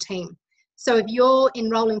within your team. So if you're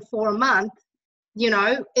enrolling 4 a month,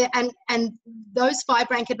 and those 5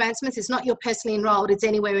 rank advancements, it's not you're personally enrolled, it's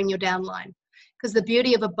anywhere in your downline. Because the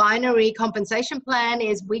beauty of a binary compensation plan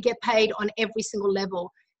is we get paid on every single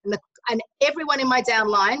level. And everyone in my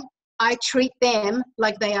downline, I treat them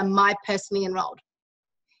like they are my personally enrolled.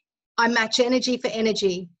 I match energy for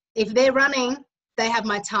energy. If they're running, they have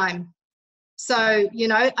my time. So,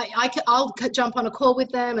 I'll jump on a call with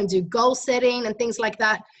them and do goal setting and things like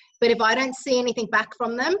that. But if I don't see anything back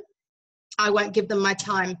from them, I won't give them my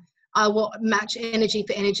time. I will match energy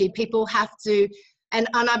for energy. People have to, and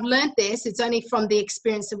I've learned this, it's only from the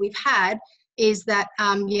experience that we've had, is that,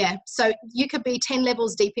 so you could be 10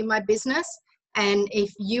 levels deep in my business. And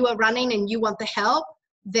if you are running and you want the help,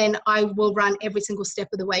 then I will run every single step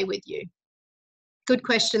of the way with you. Good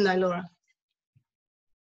question though, Laura.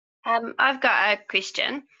 I've got a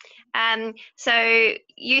question. So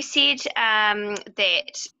you said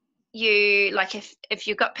that you, like, if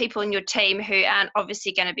you've got people in your team who aren't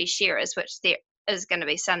obviously going to be sharers, which there is going to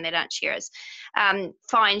be some that aren't sharers,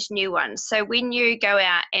 find new ones. So when you go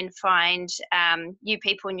out and find new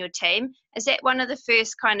people in your team, is that one of the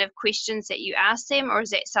first kind of questions that you ask them, or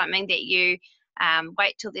is that something that you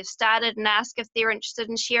wait till they've started and ask if they're interested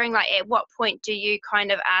in sharing? Like, at what point do you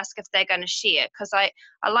kind of ask if they're going to share? Because I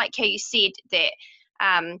like how you said that,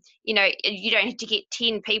 you know, you don't have to get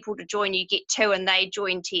 10 people to join, you get 2 and they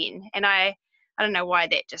join 10. And I don't know why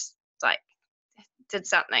that just like did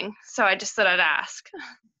something. So I just thought I'd ask.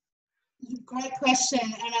 Great question,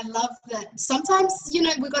 and I love that. Sometimes, you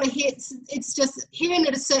know, we've got to hear, it's just hearing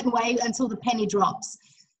it a certain way until the penny drops.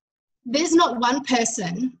 There's not one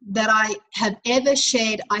person that I have ever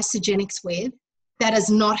shared Isogenics with that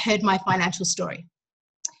has not heard my financial story.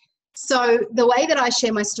 So the way that I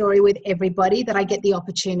share my story with everybody that I get the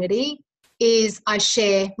opportunity is I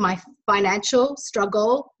share my financial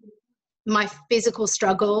struggle, my physical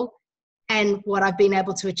struggle, and what I've been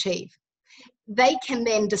able to achieve. They can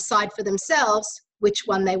then decide for themselves which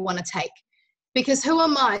one they want to take. Because who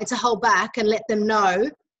am I to hold back and let them know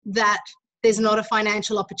that there's not a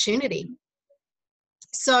financial opportunity?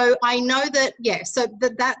 So I know that, yeah, so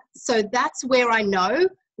that's where I know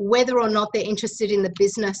whether or not they're interested in the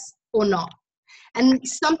business or not. And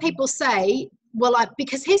some people say, well,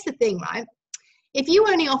 because here's the thing, right? If you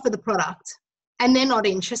only offer the product and they're not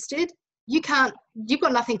interested, you've got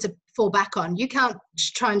nothing to fall back on. You can't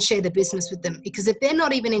try and share the business with them, because if they're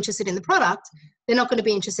not even interested in the product, they're not going to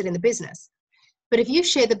be interested in the business. But if you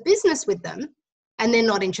share the business with them and they're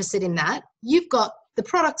not interested in that, you've got the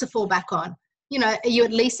product to fall back on. You know, are you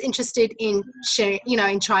at least interested in sharing, you know,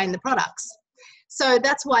 in trying the products? So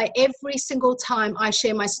that's why every single time I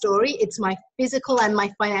share my story, it's my physical and my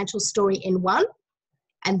financial story in one,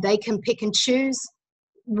 and they can pick and choose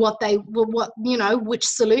which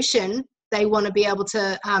solution they want to be able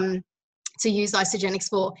to use Isogenics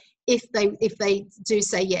for, if they do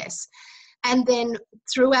say yes. And then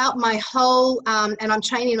throughout my whole, and I'm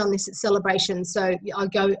training on this at Celebration, so I'll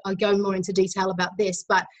go more into detail about this,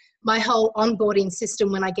 but my whole onboarding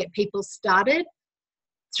system when I get people started,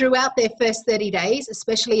 throughout their first 30 days,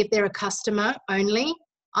 especially if they're a customer only,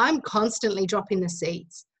 I'm constantly dropping the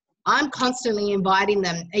seeds. I'm constantly inviting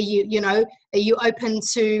them. Are you open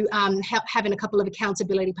to having a couple of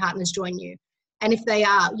accountability partners join you? And if they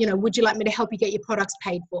are, you know, would you like me to help you get your products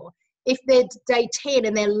paid for? If they're day 10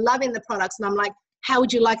 and they're loving the products, and I'm like, how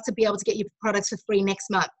would you like to be able to get your products for free next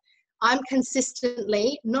month? I'm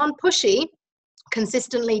consistently, non-pushy,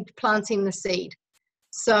 consistently planting the seed.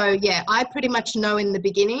 So yeah, I pretty much know in the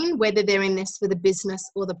beginning whether they're in this for the business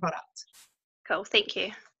or the product. Cool, thank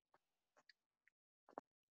you.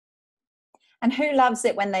 And who loves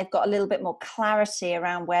it when they've got a little bit more clarity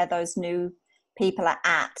around where those new people are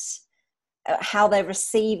at, how they're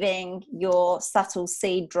receiving your subtle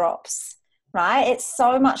seed drops, right? It's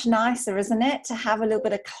so much nicer, isn't it, to have a little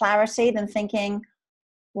bit of clarity than thinking,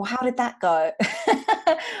 well, how did that go?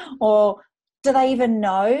 Or do they even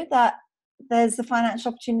know that there's a financial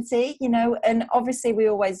opportunity, you know? And obviously we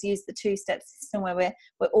always use the 2-step system where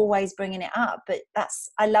we're always bringing it up, but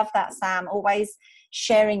I love that, Sam, always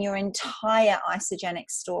sharing your entire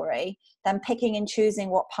Isogenics story, then picking and choosing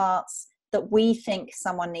what parts that we think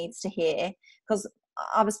someone needs to hear. Because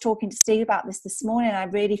I was talking to Steve about this morning, I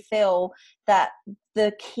really feel that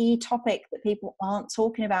the key topic that people aren't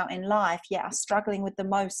talking about in life yet are struggling with the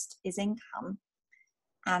most is income.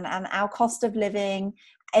 And our cost of living,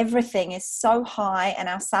 everything is so high, and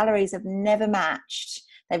our salaries have never matched.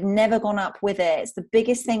 They've never gone up with it. It's the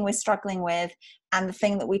biggest thing we're struggling with, and the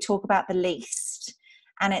thing that we talk about the least.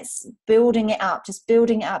 And it's building it up, just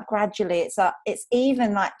building it up gradually. It's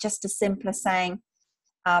even like just as simple as saying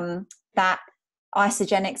that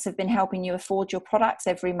Isogenics have been helping you afford your products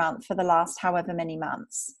every month for the last however many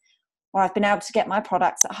months. Or I've been able to get my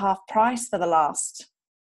products at half price for the last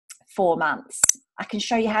 4 months. I can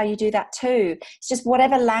show you how you do that too. It's just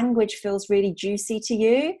whatever language feels really juicy to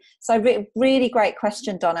you. So really great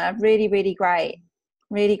question, Donna. Really, really great.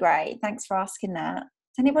 Really great. Thanks for asking that.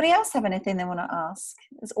 Does anybody else have anything they want to ask?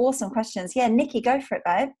 It's awesome questions. Yeah, Nikki, go for it,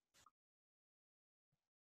 babe.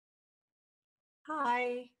 Hi,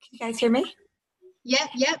 can you guys hear me? Yeah.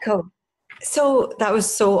 Cool. So that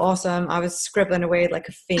was so awesome. I was scribbling away like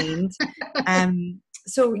a fiend.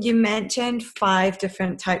 So you mentioned 5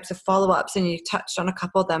 different types of follow-ups, and you touched on a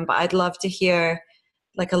couple of them, but I'd love to hear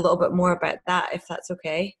like a little bit more about that, if that's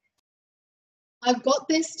okay. I've got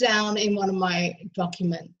this down in one of my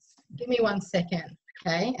documents. Give me 1 second,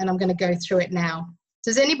 okay? And I'm going to go through it now.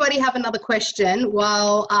 Does anybody have another question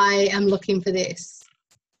while I am looking for this?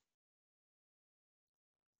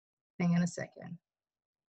 Hang on a second.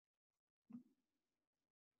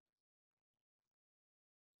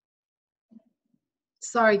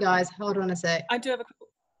 Sorry, guys. Hold on a sec. I do have a couple.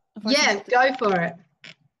 Yeah, go for it.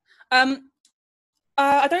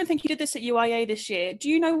 I don't think you did this at UIA this year. Do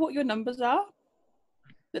you know what your numbers are?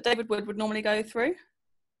 that David would normally go through?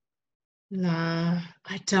 No,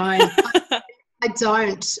 I don't. I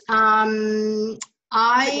don't. Put you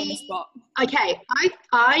on the spot.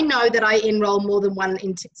 I know that I enroll more than 1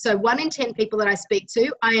 in 10. So 1 in 10 people that I speak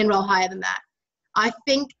to, I enroll higher than that. I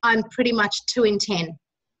think I'm pretty much 2 in 10.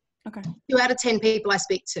 Okay. 2 out of 10 people I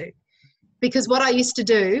speak to. Because what I used to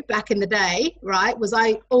do back in the day, right, was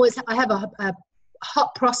I have a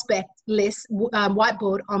hot prospect list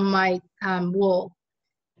whiteboard on my wall.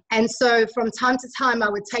 And so from time to time, I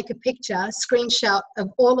would take a picture, screenshot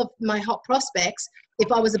of all of my hot prospects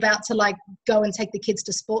if I was about to like go and take the kids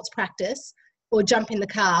to sports practice or jump in the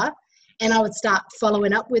car, and I would start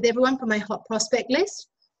following up with everyone from my hot prospect list.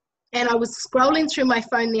 And I was scrolling through my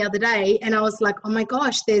phone the other day and I was like, oh my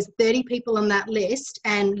gosh, there's 30 people on that list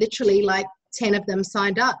and literally like 10 of them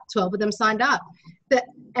signed up, 12 of them signed up. And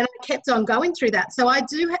I kept on going through that. So I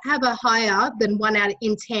do have a higher than 1 out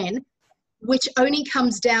in 10, which only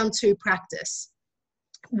comes down to practice.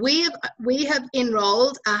 We have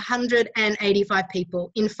enrolled 185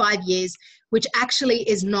 people in 5 years, which actually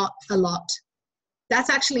is not a lot. That's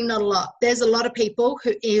actually not a lot. There's a lot of people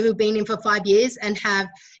who've been in for 5 years and have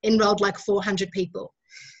enrolled like 400 people.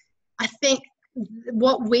 I think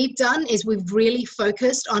what we've done is we've really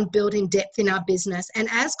focused on building depth in our business. And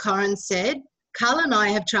as Corinne said, Carl and I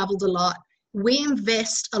have traveled a lot. We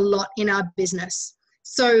invest a lot in our business.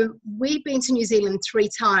 So we've been to New Zealand 3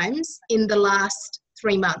 times in the last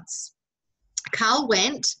 3 months. Carl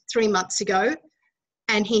went 3 months ago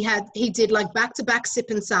and he did like back-to-back sip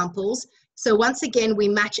and samples. So once again, we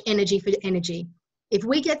match energy for energy. If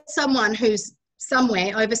we get someone who's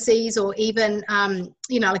somewhere overseas or even,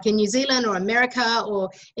 like in New Zealand or America or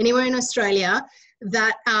anywhere in Australia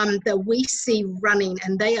that we see running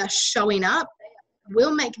and they are showing up,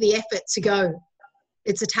 we'll make the effort to go.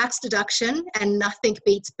 It's a tax deduction and nothing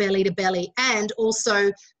beats belly to belly. And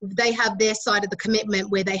also they have their side of the commitment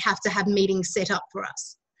where they have to have meetings set up for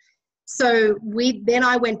us. So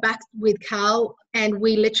I went back with Carl and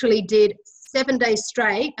we literally did 7 days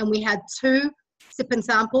straight and we had 2 sip and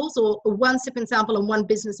samples or 1 sip and sample and 1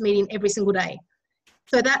 business meeting every single day.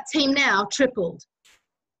 So that team now tripled.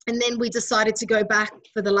 And then we decided to go back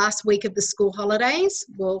for the last week of the school holidays.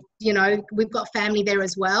 Well, we've got family there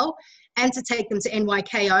as well, and to take them to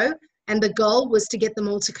NYKO. And the goal was to get them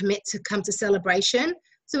all to commit to come to celebration.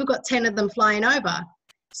 So we've got 10 of them flying over.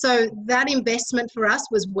 So that investment for us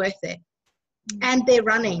was worth it. And they're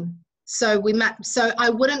running. So I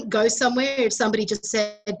wouldn't go somewhere if somebody just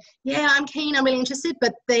said, yeah, I'm keen, I'm really interested,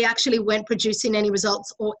 but they actually weren't producing any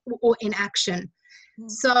results or in action.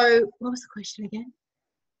 So what was the question again?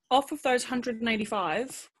 Off of those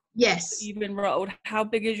 185 yes, you've enrolled, how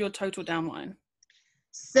big is your total downline?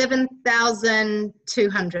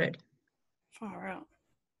 7,200. Far out.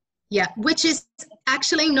 Yeah, which is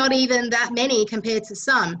actually not even that many compared to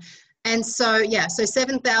some. And so, so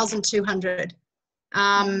 7,200.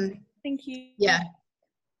 Thank you. Yeah.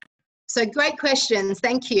 So great questions.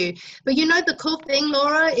 Thank you. But the cool thing,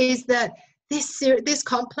 Laura, is that this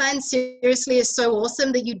comp plan seriously is so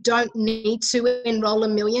awesome that you don't need to enroll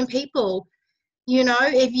 1 million people.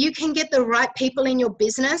 If you can get the right people in your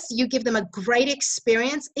business, you give them a great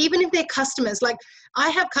experience, even if they're customers. Like I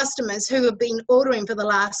have customers who have been ordering for the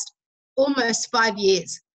last almost 5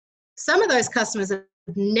 years. Some of those customers have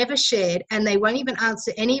never shared and they won't even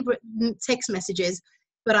answer any text messages,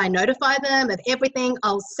 but I notify them of everything.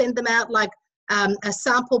 I'll send them out like a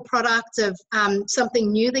sample product of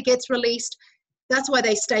something new that gets released. That's why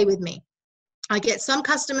they stay with me. I get some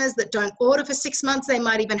customers that don't order for 6 months. They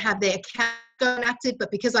might even have their account going active,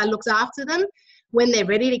 but because I looked after them, when they're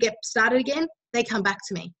ready to get started again, they come back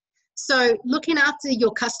to me. So looking after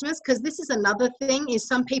your customers, because this is another thing, is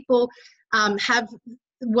some people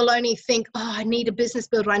will only think, oh, I need a business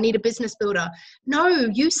builder. I need a business builder. No,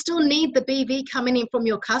 you still need the BV coming in from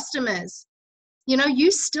your customers.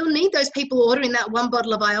 You still need those people ordering that 1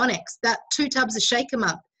 bottle of Ionics, that 2 tubs of Shake 'em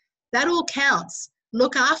Up. That all counts.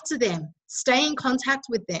 Look after them. Stay in contact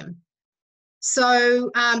with them.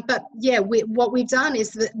 So, what we've done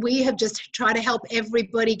is that we have just tried to help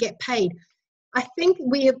everybody get paid. I think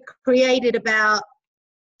we have created about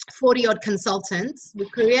 40 odd consultants.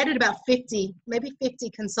 We've created about 50, maybe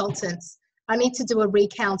 50 consultants. I need to do a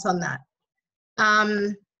recount on that.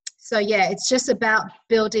 It's just about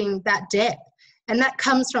building that depth. And that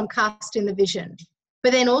comes from casting the vision.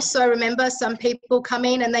 But then also remember, some people come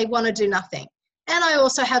in and they want to do nothing. And I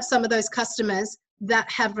also have some of those customers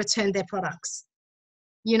that have returned their products,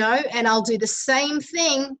 and I'll do the same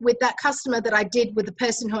thing with that customer that I did with the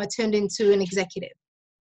person who I turned into an executive.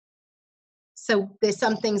 So there's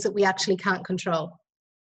some things that we actually can't control.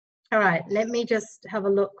 All right, let me just have a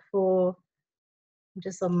look for,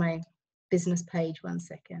 just on my business page, 1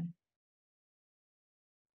 second.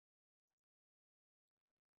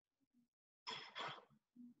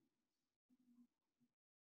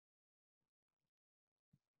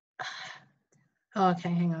 Oh, okay,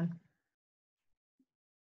 hang on.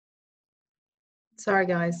 Sorry,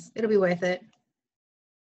 guys. It'll be worth it.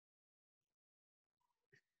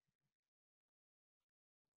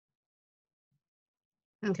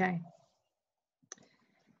 Okay.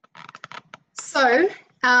 So,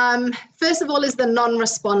 first of all is the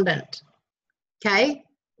non-respondent. Okay.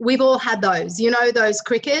 We've all had those, you know, those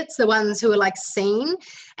crickets, the ones who are like seen.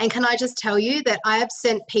 And can I just tell you that I have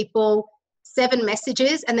sent people 7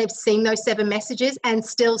 messages and they've seen those 7 messages and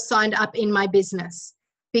still signed up in my business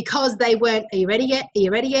because they weren't, are you ready yet? Are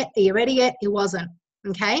you ready yet? Are you ready yet? It wasn't.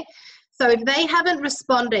 Okay. So if they haven't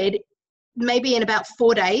responded maybe in about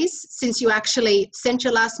 4 days since you actually sent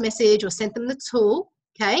your last message or sent them the tool,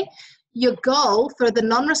 okay, your goal for the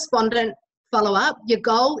non-respondent follow-up, your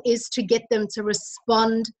goal is to get them to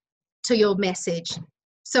respond to your message.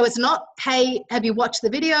 So it's not, hey, have you watched the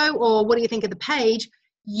video, or what do you think of the page?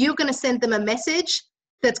 You're going to send them a message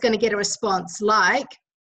that's going to get a response like,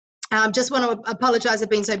 just want to apologize, I've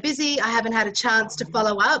been so busy, I haven't had a chance to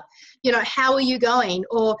follow up. You know, how are you going?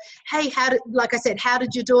 Or, hey, like I said, how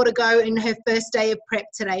did your daughter go in her first day of prep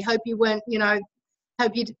today? Hope you weren't,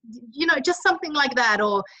 hope you know, just something like that.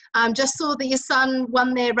 Or just saw that your son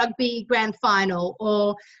won their rugby grand final.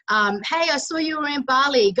 Or, hey, I saw you were in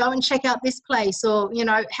Bali, go and check out this place. Or, you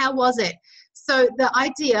know, how was it? So the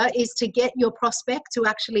idea is to get your prospect to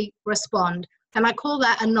actually respond. And I call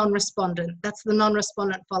that a non-respondent. That's the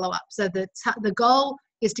non-respondent follow-up. So the goal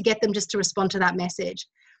is to get them just to respond to that message.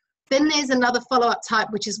 Then there's another follow-up type,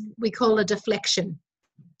 which is we call a deflection.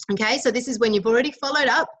 Okay, so this is when you've already followed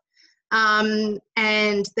up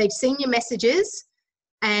and they've seen your messages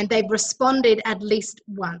and they've responded at least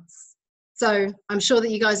once. So I'm sure that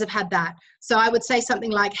you guys have had that. So I would say something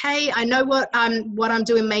like, hey, I know what I'm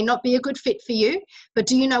doing may not be a good fit for you, but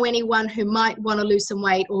do you know anyone who might want to lose some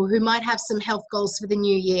weight, or who might have some health goals for the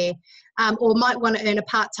new year, or might want to earn a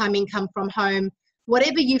part-time income from home,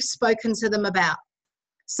 whatever you've spoken to them about.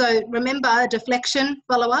 So remember, deflection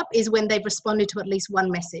follow-up is when they've responded to at least one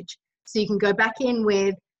message. So you can go back in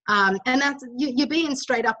with, and that's, you're being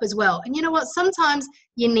straight up as well. And you know what? Sometimes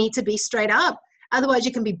you need to be straight up. Otherwise,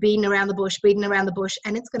 you can be beating around the bush,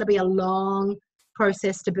 and it's going to be a long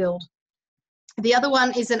process to build. The other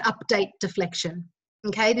one is an update deflection.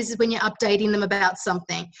 Okay, this is when you're updating them about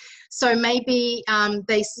something. So maybe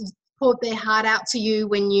they poured their heart out to you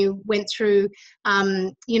when you went through,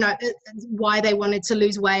 you know, why they wanted to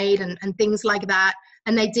lose weight and things like that,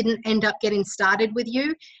 and they didn't end up getting started with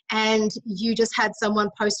you, and you just had someone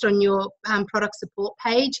post on your product support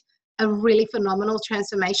page a really phenomenal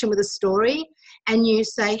transformation with a story, and you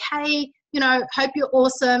say, hey, you know, hope you're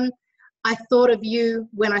awesome. I thought of you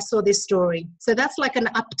when I saw this story. So that's like an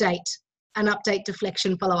update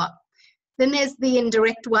deflection follow-up. Then there's the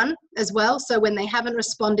indirect one as well. So when they haven't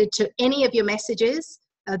responded to any of your messages,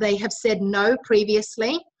 they have said no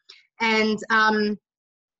previously, and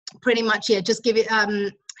pretty much, yeah, just give it,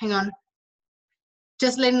 hang on,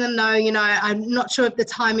 just letting them know, you know, I'm not sure if the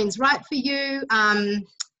timing's right for you,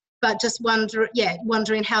 but just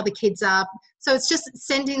wondering how the kids are. So it's just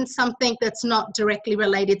sending something that's not directly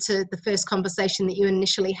related to the first conversation that you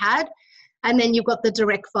initially had. And then you've got the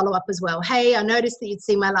direct follow-up as well. Hey, I noticed that you'd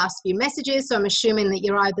seen my last few messages, so I'm assuming that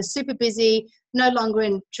you're either super busy, no longer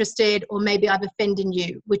interested, or maybe I've offended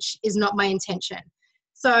you, which is not my intention.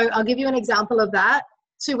 So I'll give you an example of that.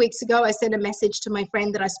 2 weeks ago, I sent a message to my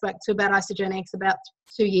friend that I spoke to about Isogenics about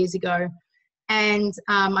 2 years ago. And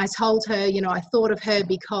I told her, you know, I thought of her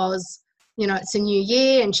because, you know, it's a new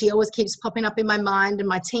year and she always keeps popping up in my mind, and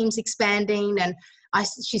my team's expanding, and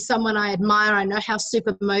she's someone I admire. I know how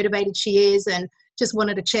super motivated she is, and just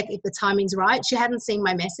wanted to check if the timing's right. She hadn't seen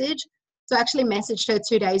my message. So I actually messaged her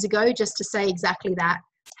 2 days ago just to say exactly that.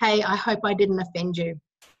 Hey, I hope I didn't offend you.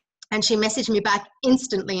 And she messaged me back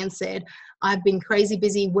instantly and said, I've been crazy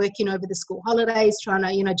busy working over the school holidays, trying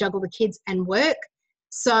to, you know, juggle the kids and work.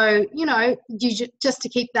 So, you know, just to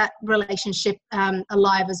keep that relationship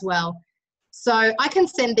alive as well. So I can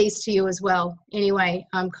send these to you as well. Anyway,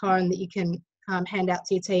 Corin, that you can hand out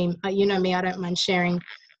to your team. You know me, I don't mind sharing.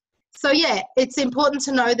 So yeah, it's important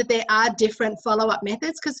to know that there are different follow-up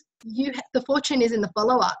methods, because the fortune is in the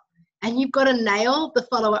follow-up, and you've got to nail the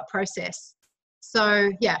follow-up process.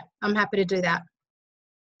 So yeah, I'm happy to do that.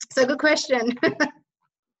 So good question.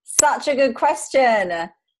 Such a good question.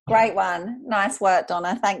 Great one. Nice work,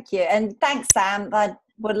 Donna. Thank you. And thanks, Sam. I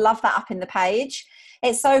would love that up in the page.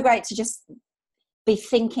 it's so great to just be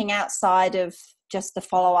thinking outside of just the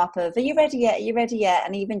follow-up of, are you ready yet? Are you ready yet?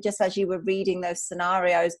 And even just as you were reading those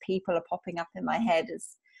scenarios, people are popping up in my head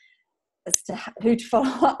as to who to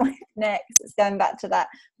follow up with next. It's going back to that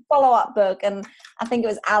follow-up book. And I think it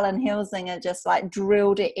was Alan Hilsinger just like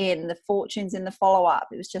drilled it in, the fortunes in the follow-up.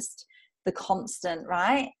 It was just the constant,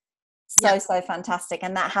 right? So fantastic.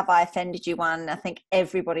 And that Have I Offended You one, I think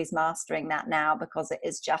everybody's mastering that now, because it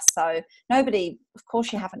is just so, nobody, of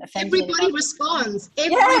course you haven't offended Everybody anyone. responds.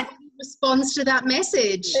 Everybody responds to that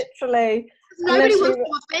message. Literally. Nobody wants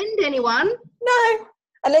to offend anyone. No.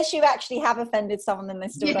 Unless you actually have offended someone and they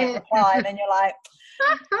still don't reply, then you're like,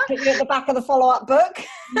 put you at the back of the follow-up book.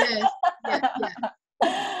 Yes.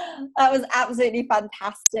 That was absolutely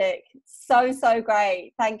fantastic. So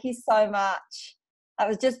great. Thank you so much. That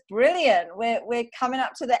was just brilliant. We're coming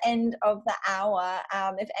up to the end of the hour.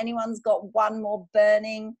 If anyone's got one more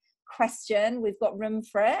burning question, we've got room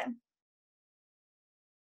for it.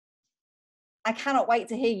 I cannot wait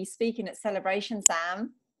to hear you speaking at Celebration,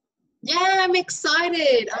 Sam. Yeah, I'm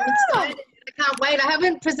excited. I can't wait. I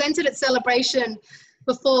haven't presented at Celebration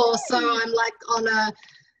before, so I'm like on a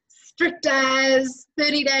strict as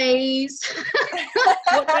 30 days.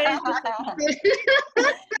 What day is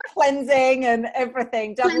Cleansing and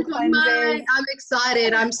everything, double cleanses. I'm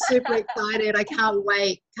excited. I'm super excited. I can't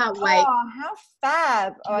wait. Can't wait. Oh, how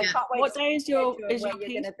fab! Oh, I can't wait. What day is your piece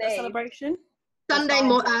celebration? Sunday.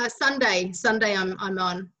 I'm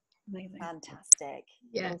on. Amazing. Fantastic.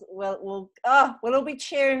 Yeah. We'll all be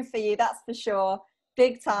cheering for you. That's for sure.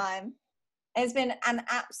 Big time. It's been an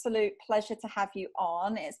absolute pleasure to have you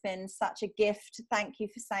on. It's been such a gift. Thank you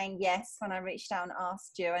for saying yes when I reached out and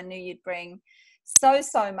asked you. I knew you'd bring so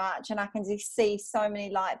much, and I can just see so many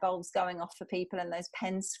light bulbs going off for people and those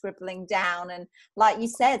pens scribbling down. And like you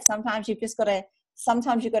said, sometimes you've got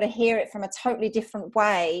to hear it from a totally different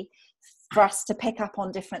way for us to pick up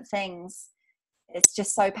on different things. It's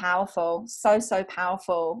just so powerful. So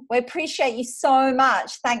powerful. We appreciate you so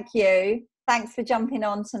much. Thank you. Thanks for jumping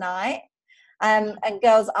on tonight. And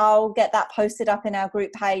girls, I'll get that posted up in our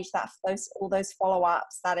group page, all those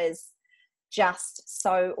follow-ups. That is just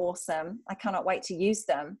so awesome. I cannot wait to use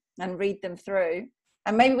them and read them through.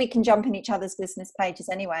 And maybe we can jump in each other's business pages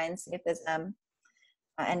anyway and see if there's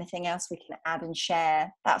anything else we can add and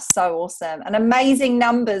share. That's so awesome. And amazing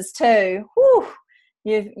numbers too. Whew.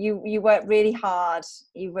 You work really hard.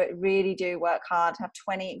 You really do work hard to have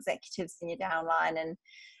 20 executives in your downline. And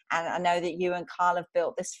I know that you and Carl have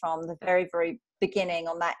built this from the very, very beginning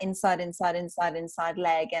on that inside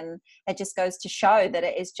leg. And it just goes to show that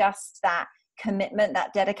it is just that commitment,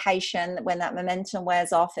 that dedication, that when that momentum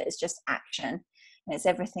wears off, it is just action. And it's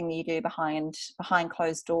everything that you do behind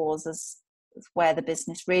closed doors is where the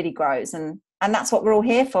business really grows. And that's what we're all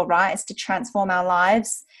here for, right? It's to transform our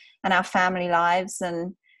lives and our family lives,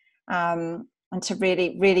 and to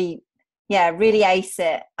really ace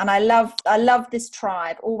it. And I love this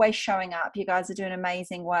tribe always showing up. You guys are doing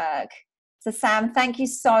amazing work. So Sam, thank you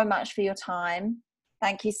so much for your time.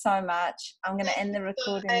 Thank you so much. I'm going to end the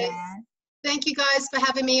recording there. Thank you guys for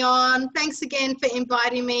having me on. Thanks again for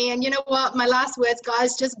inviting me. And you know what? My last words,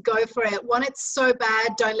 guys, just go for it. Want it so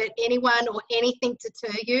bad. Don't let anyone or anything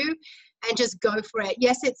deter you, and just go for it.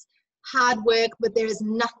 Yes, it's hard work, but there is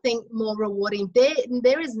nothing more rewarding.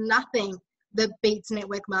 There is nothing that beats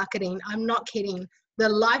network marketing. I'm not kidding. The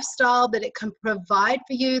lifestyle that it can provide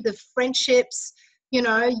for you, the friendships,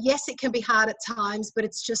 yes, it can be hard at times, but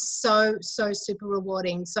it's just so super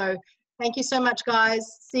rewarding. So thank you so much, guys.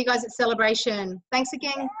 See you guys at Celebration. Thanks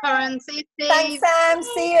again, Corinne. See you, Steve. Thanks, Sam.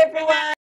 See you, everyone.